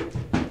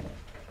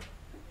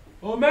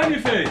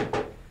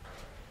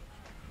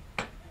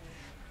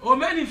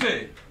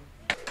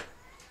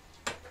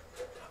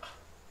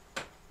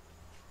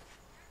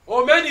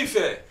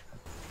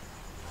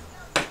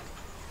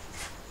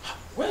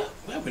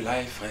 Where will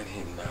I find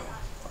him now?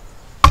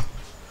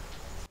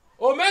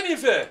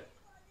 Omenife!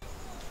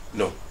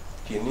 No,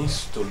 he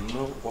needs to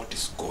know what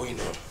is going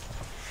on.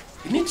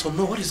 He needs to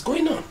know what is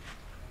going on.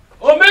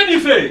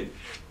 Omenife!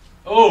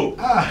 Oh!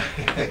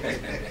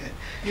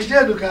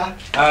 Ijeduka.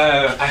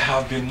 I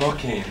have been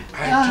knocking.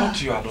 I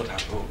thought you are not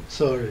at home.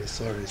 Sorry.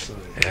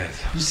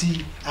 Yes. You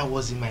see, I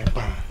was in my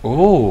barn.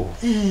 Oh.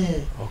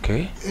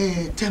 Okay.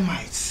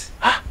 Termites.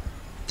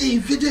 They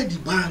invaded the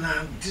barn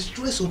and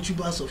destroyed some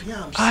tubers of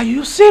yams. Are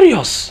you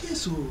serious?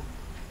 Yes, sir.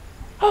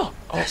 Oh.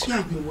 That's why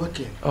I've been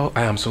working. Oh,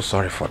 I am so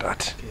sorry for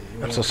that.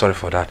 Okay, I'm so sorry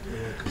for that.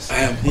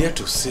 I am here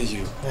to see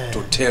you,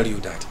 to tell you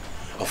that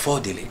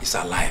Ofodile is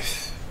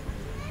alive.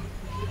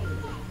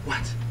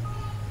 What?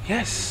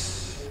 Yes.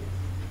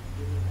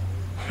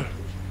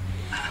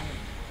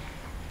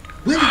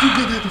 Where did you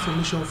get that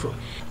information from?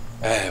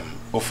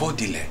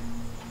 Ofodile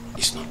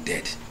is not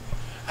dead.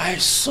 I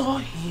saw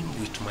him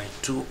with my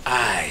 2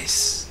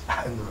 eyes.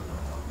 No.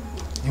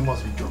 You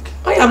must be joking.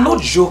 I am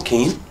not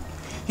joking.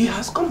 He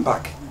has come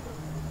back.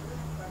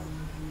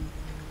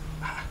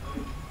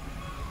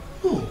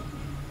 No.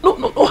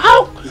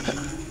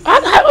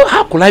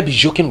 How could I be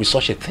joking with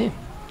such a thing?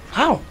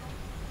 How?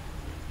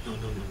 No.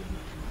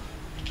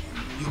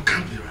 You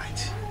can't be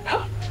right.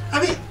 Huh? I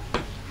mean,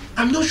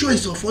 I'm not sure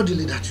it's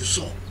Ofodile that you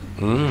saw.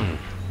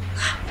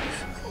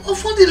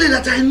 Ofodile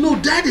that I know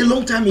died a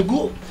long time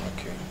ago.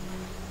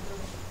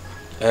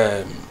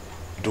 Okay.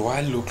 Do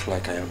I look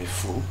like I am a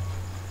fool?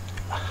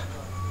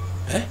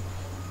 Eh?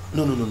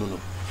 No.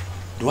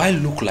 Do I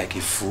look like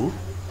a fool?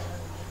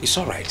 It's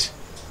alright.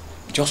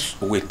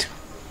 Just wait.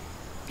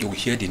 You will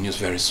hear the news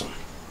very soon.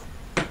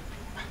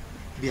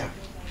 Bia,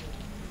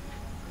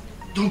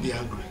 don't be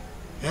angry.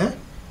 Eh?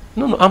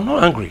 No, I'm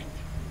not angry.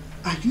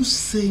 Are you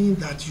saying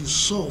that you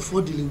saw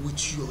Ofodile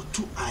with your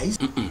 2 eyes?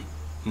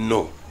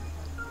 No.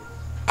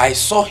 I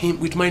saw him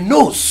with my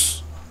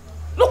nose.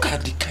 Look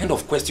at the kind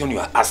of question you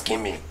are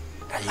asking me.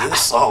 That you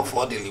saw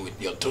Ofodile with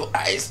your 2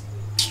 eyes.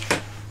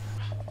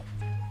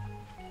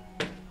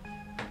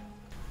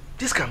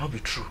 This cannot be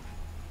true.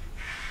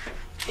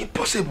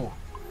 Impossible.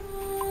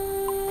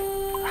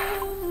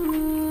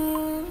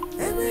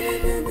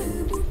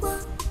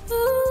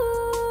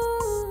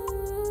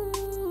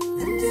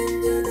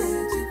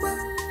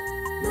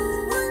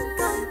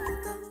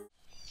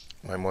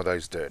 My mother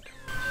is dead.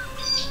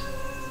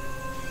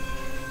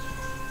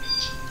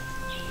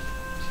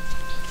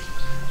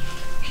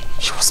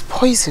 She was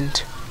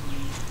poisoned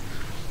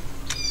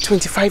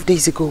 25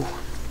 days ago.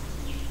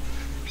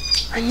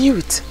 I knew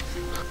it.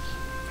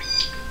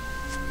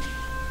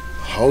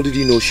 How did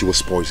you know she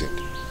was poisoned?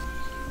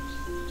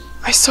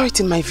 I saw it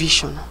in my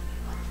vision.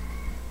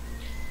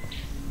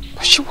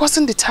 But she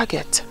wasn't the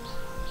target.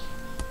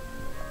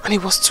 And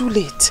it was too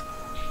late.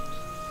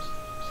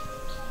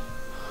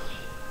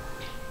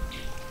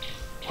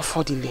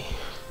 Ofodile,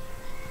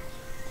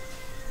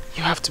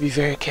 you have to be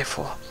very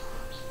careful.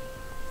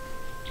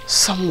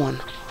 Someone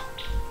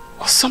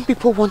or some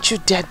people want you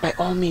dead by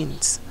all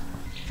means.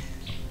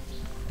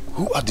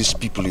 Who are these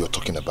people you're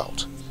talking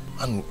about?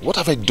 And what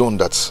have I done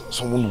that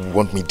someone would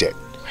want me dead?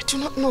 I do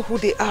not know who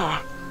they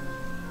are.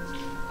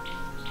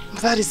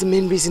 But that is the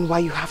main reason why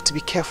you have to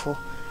be careful.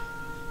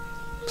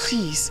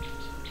 Please,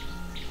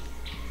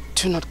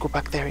 do not go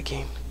back there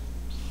again.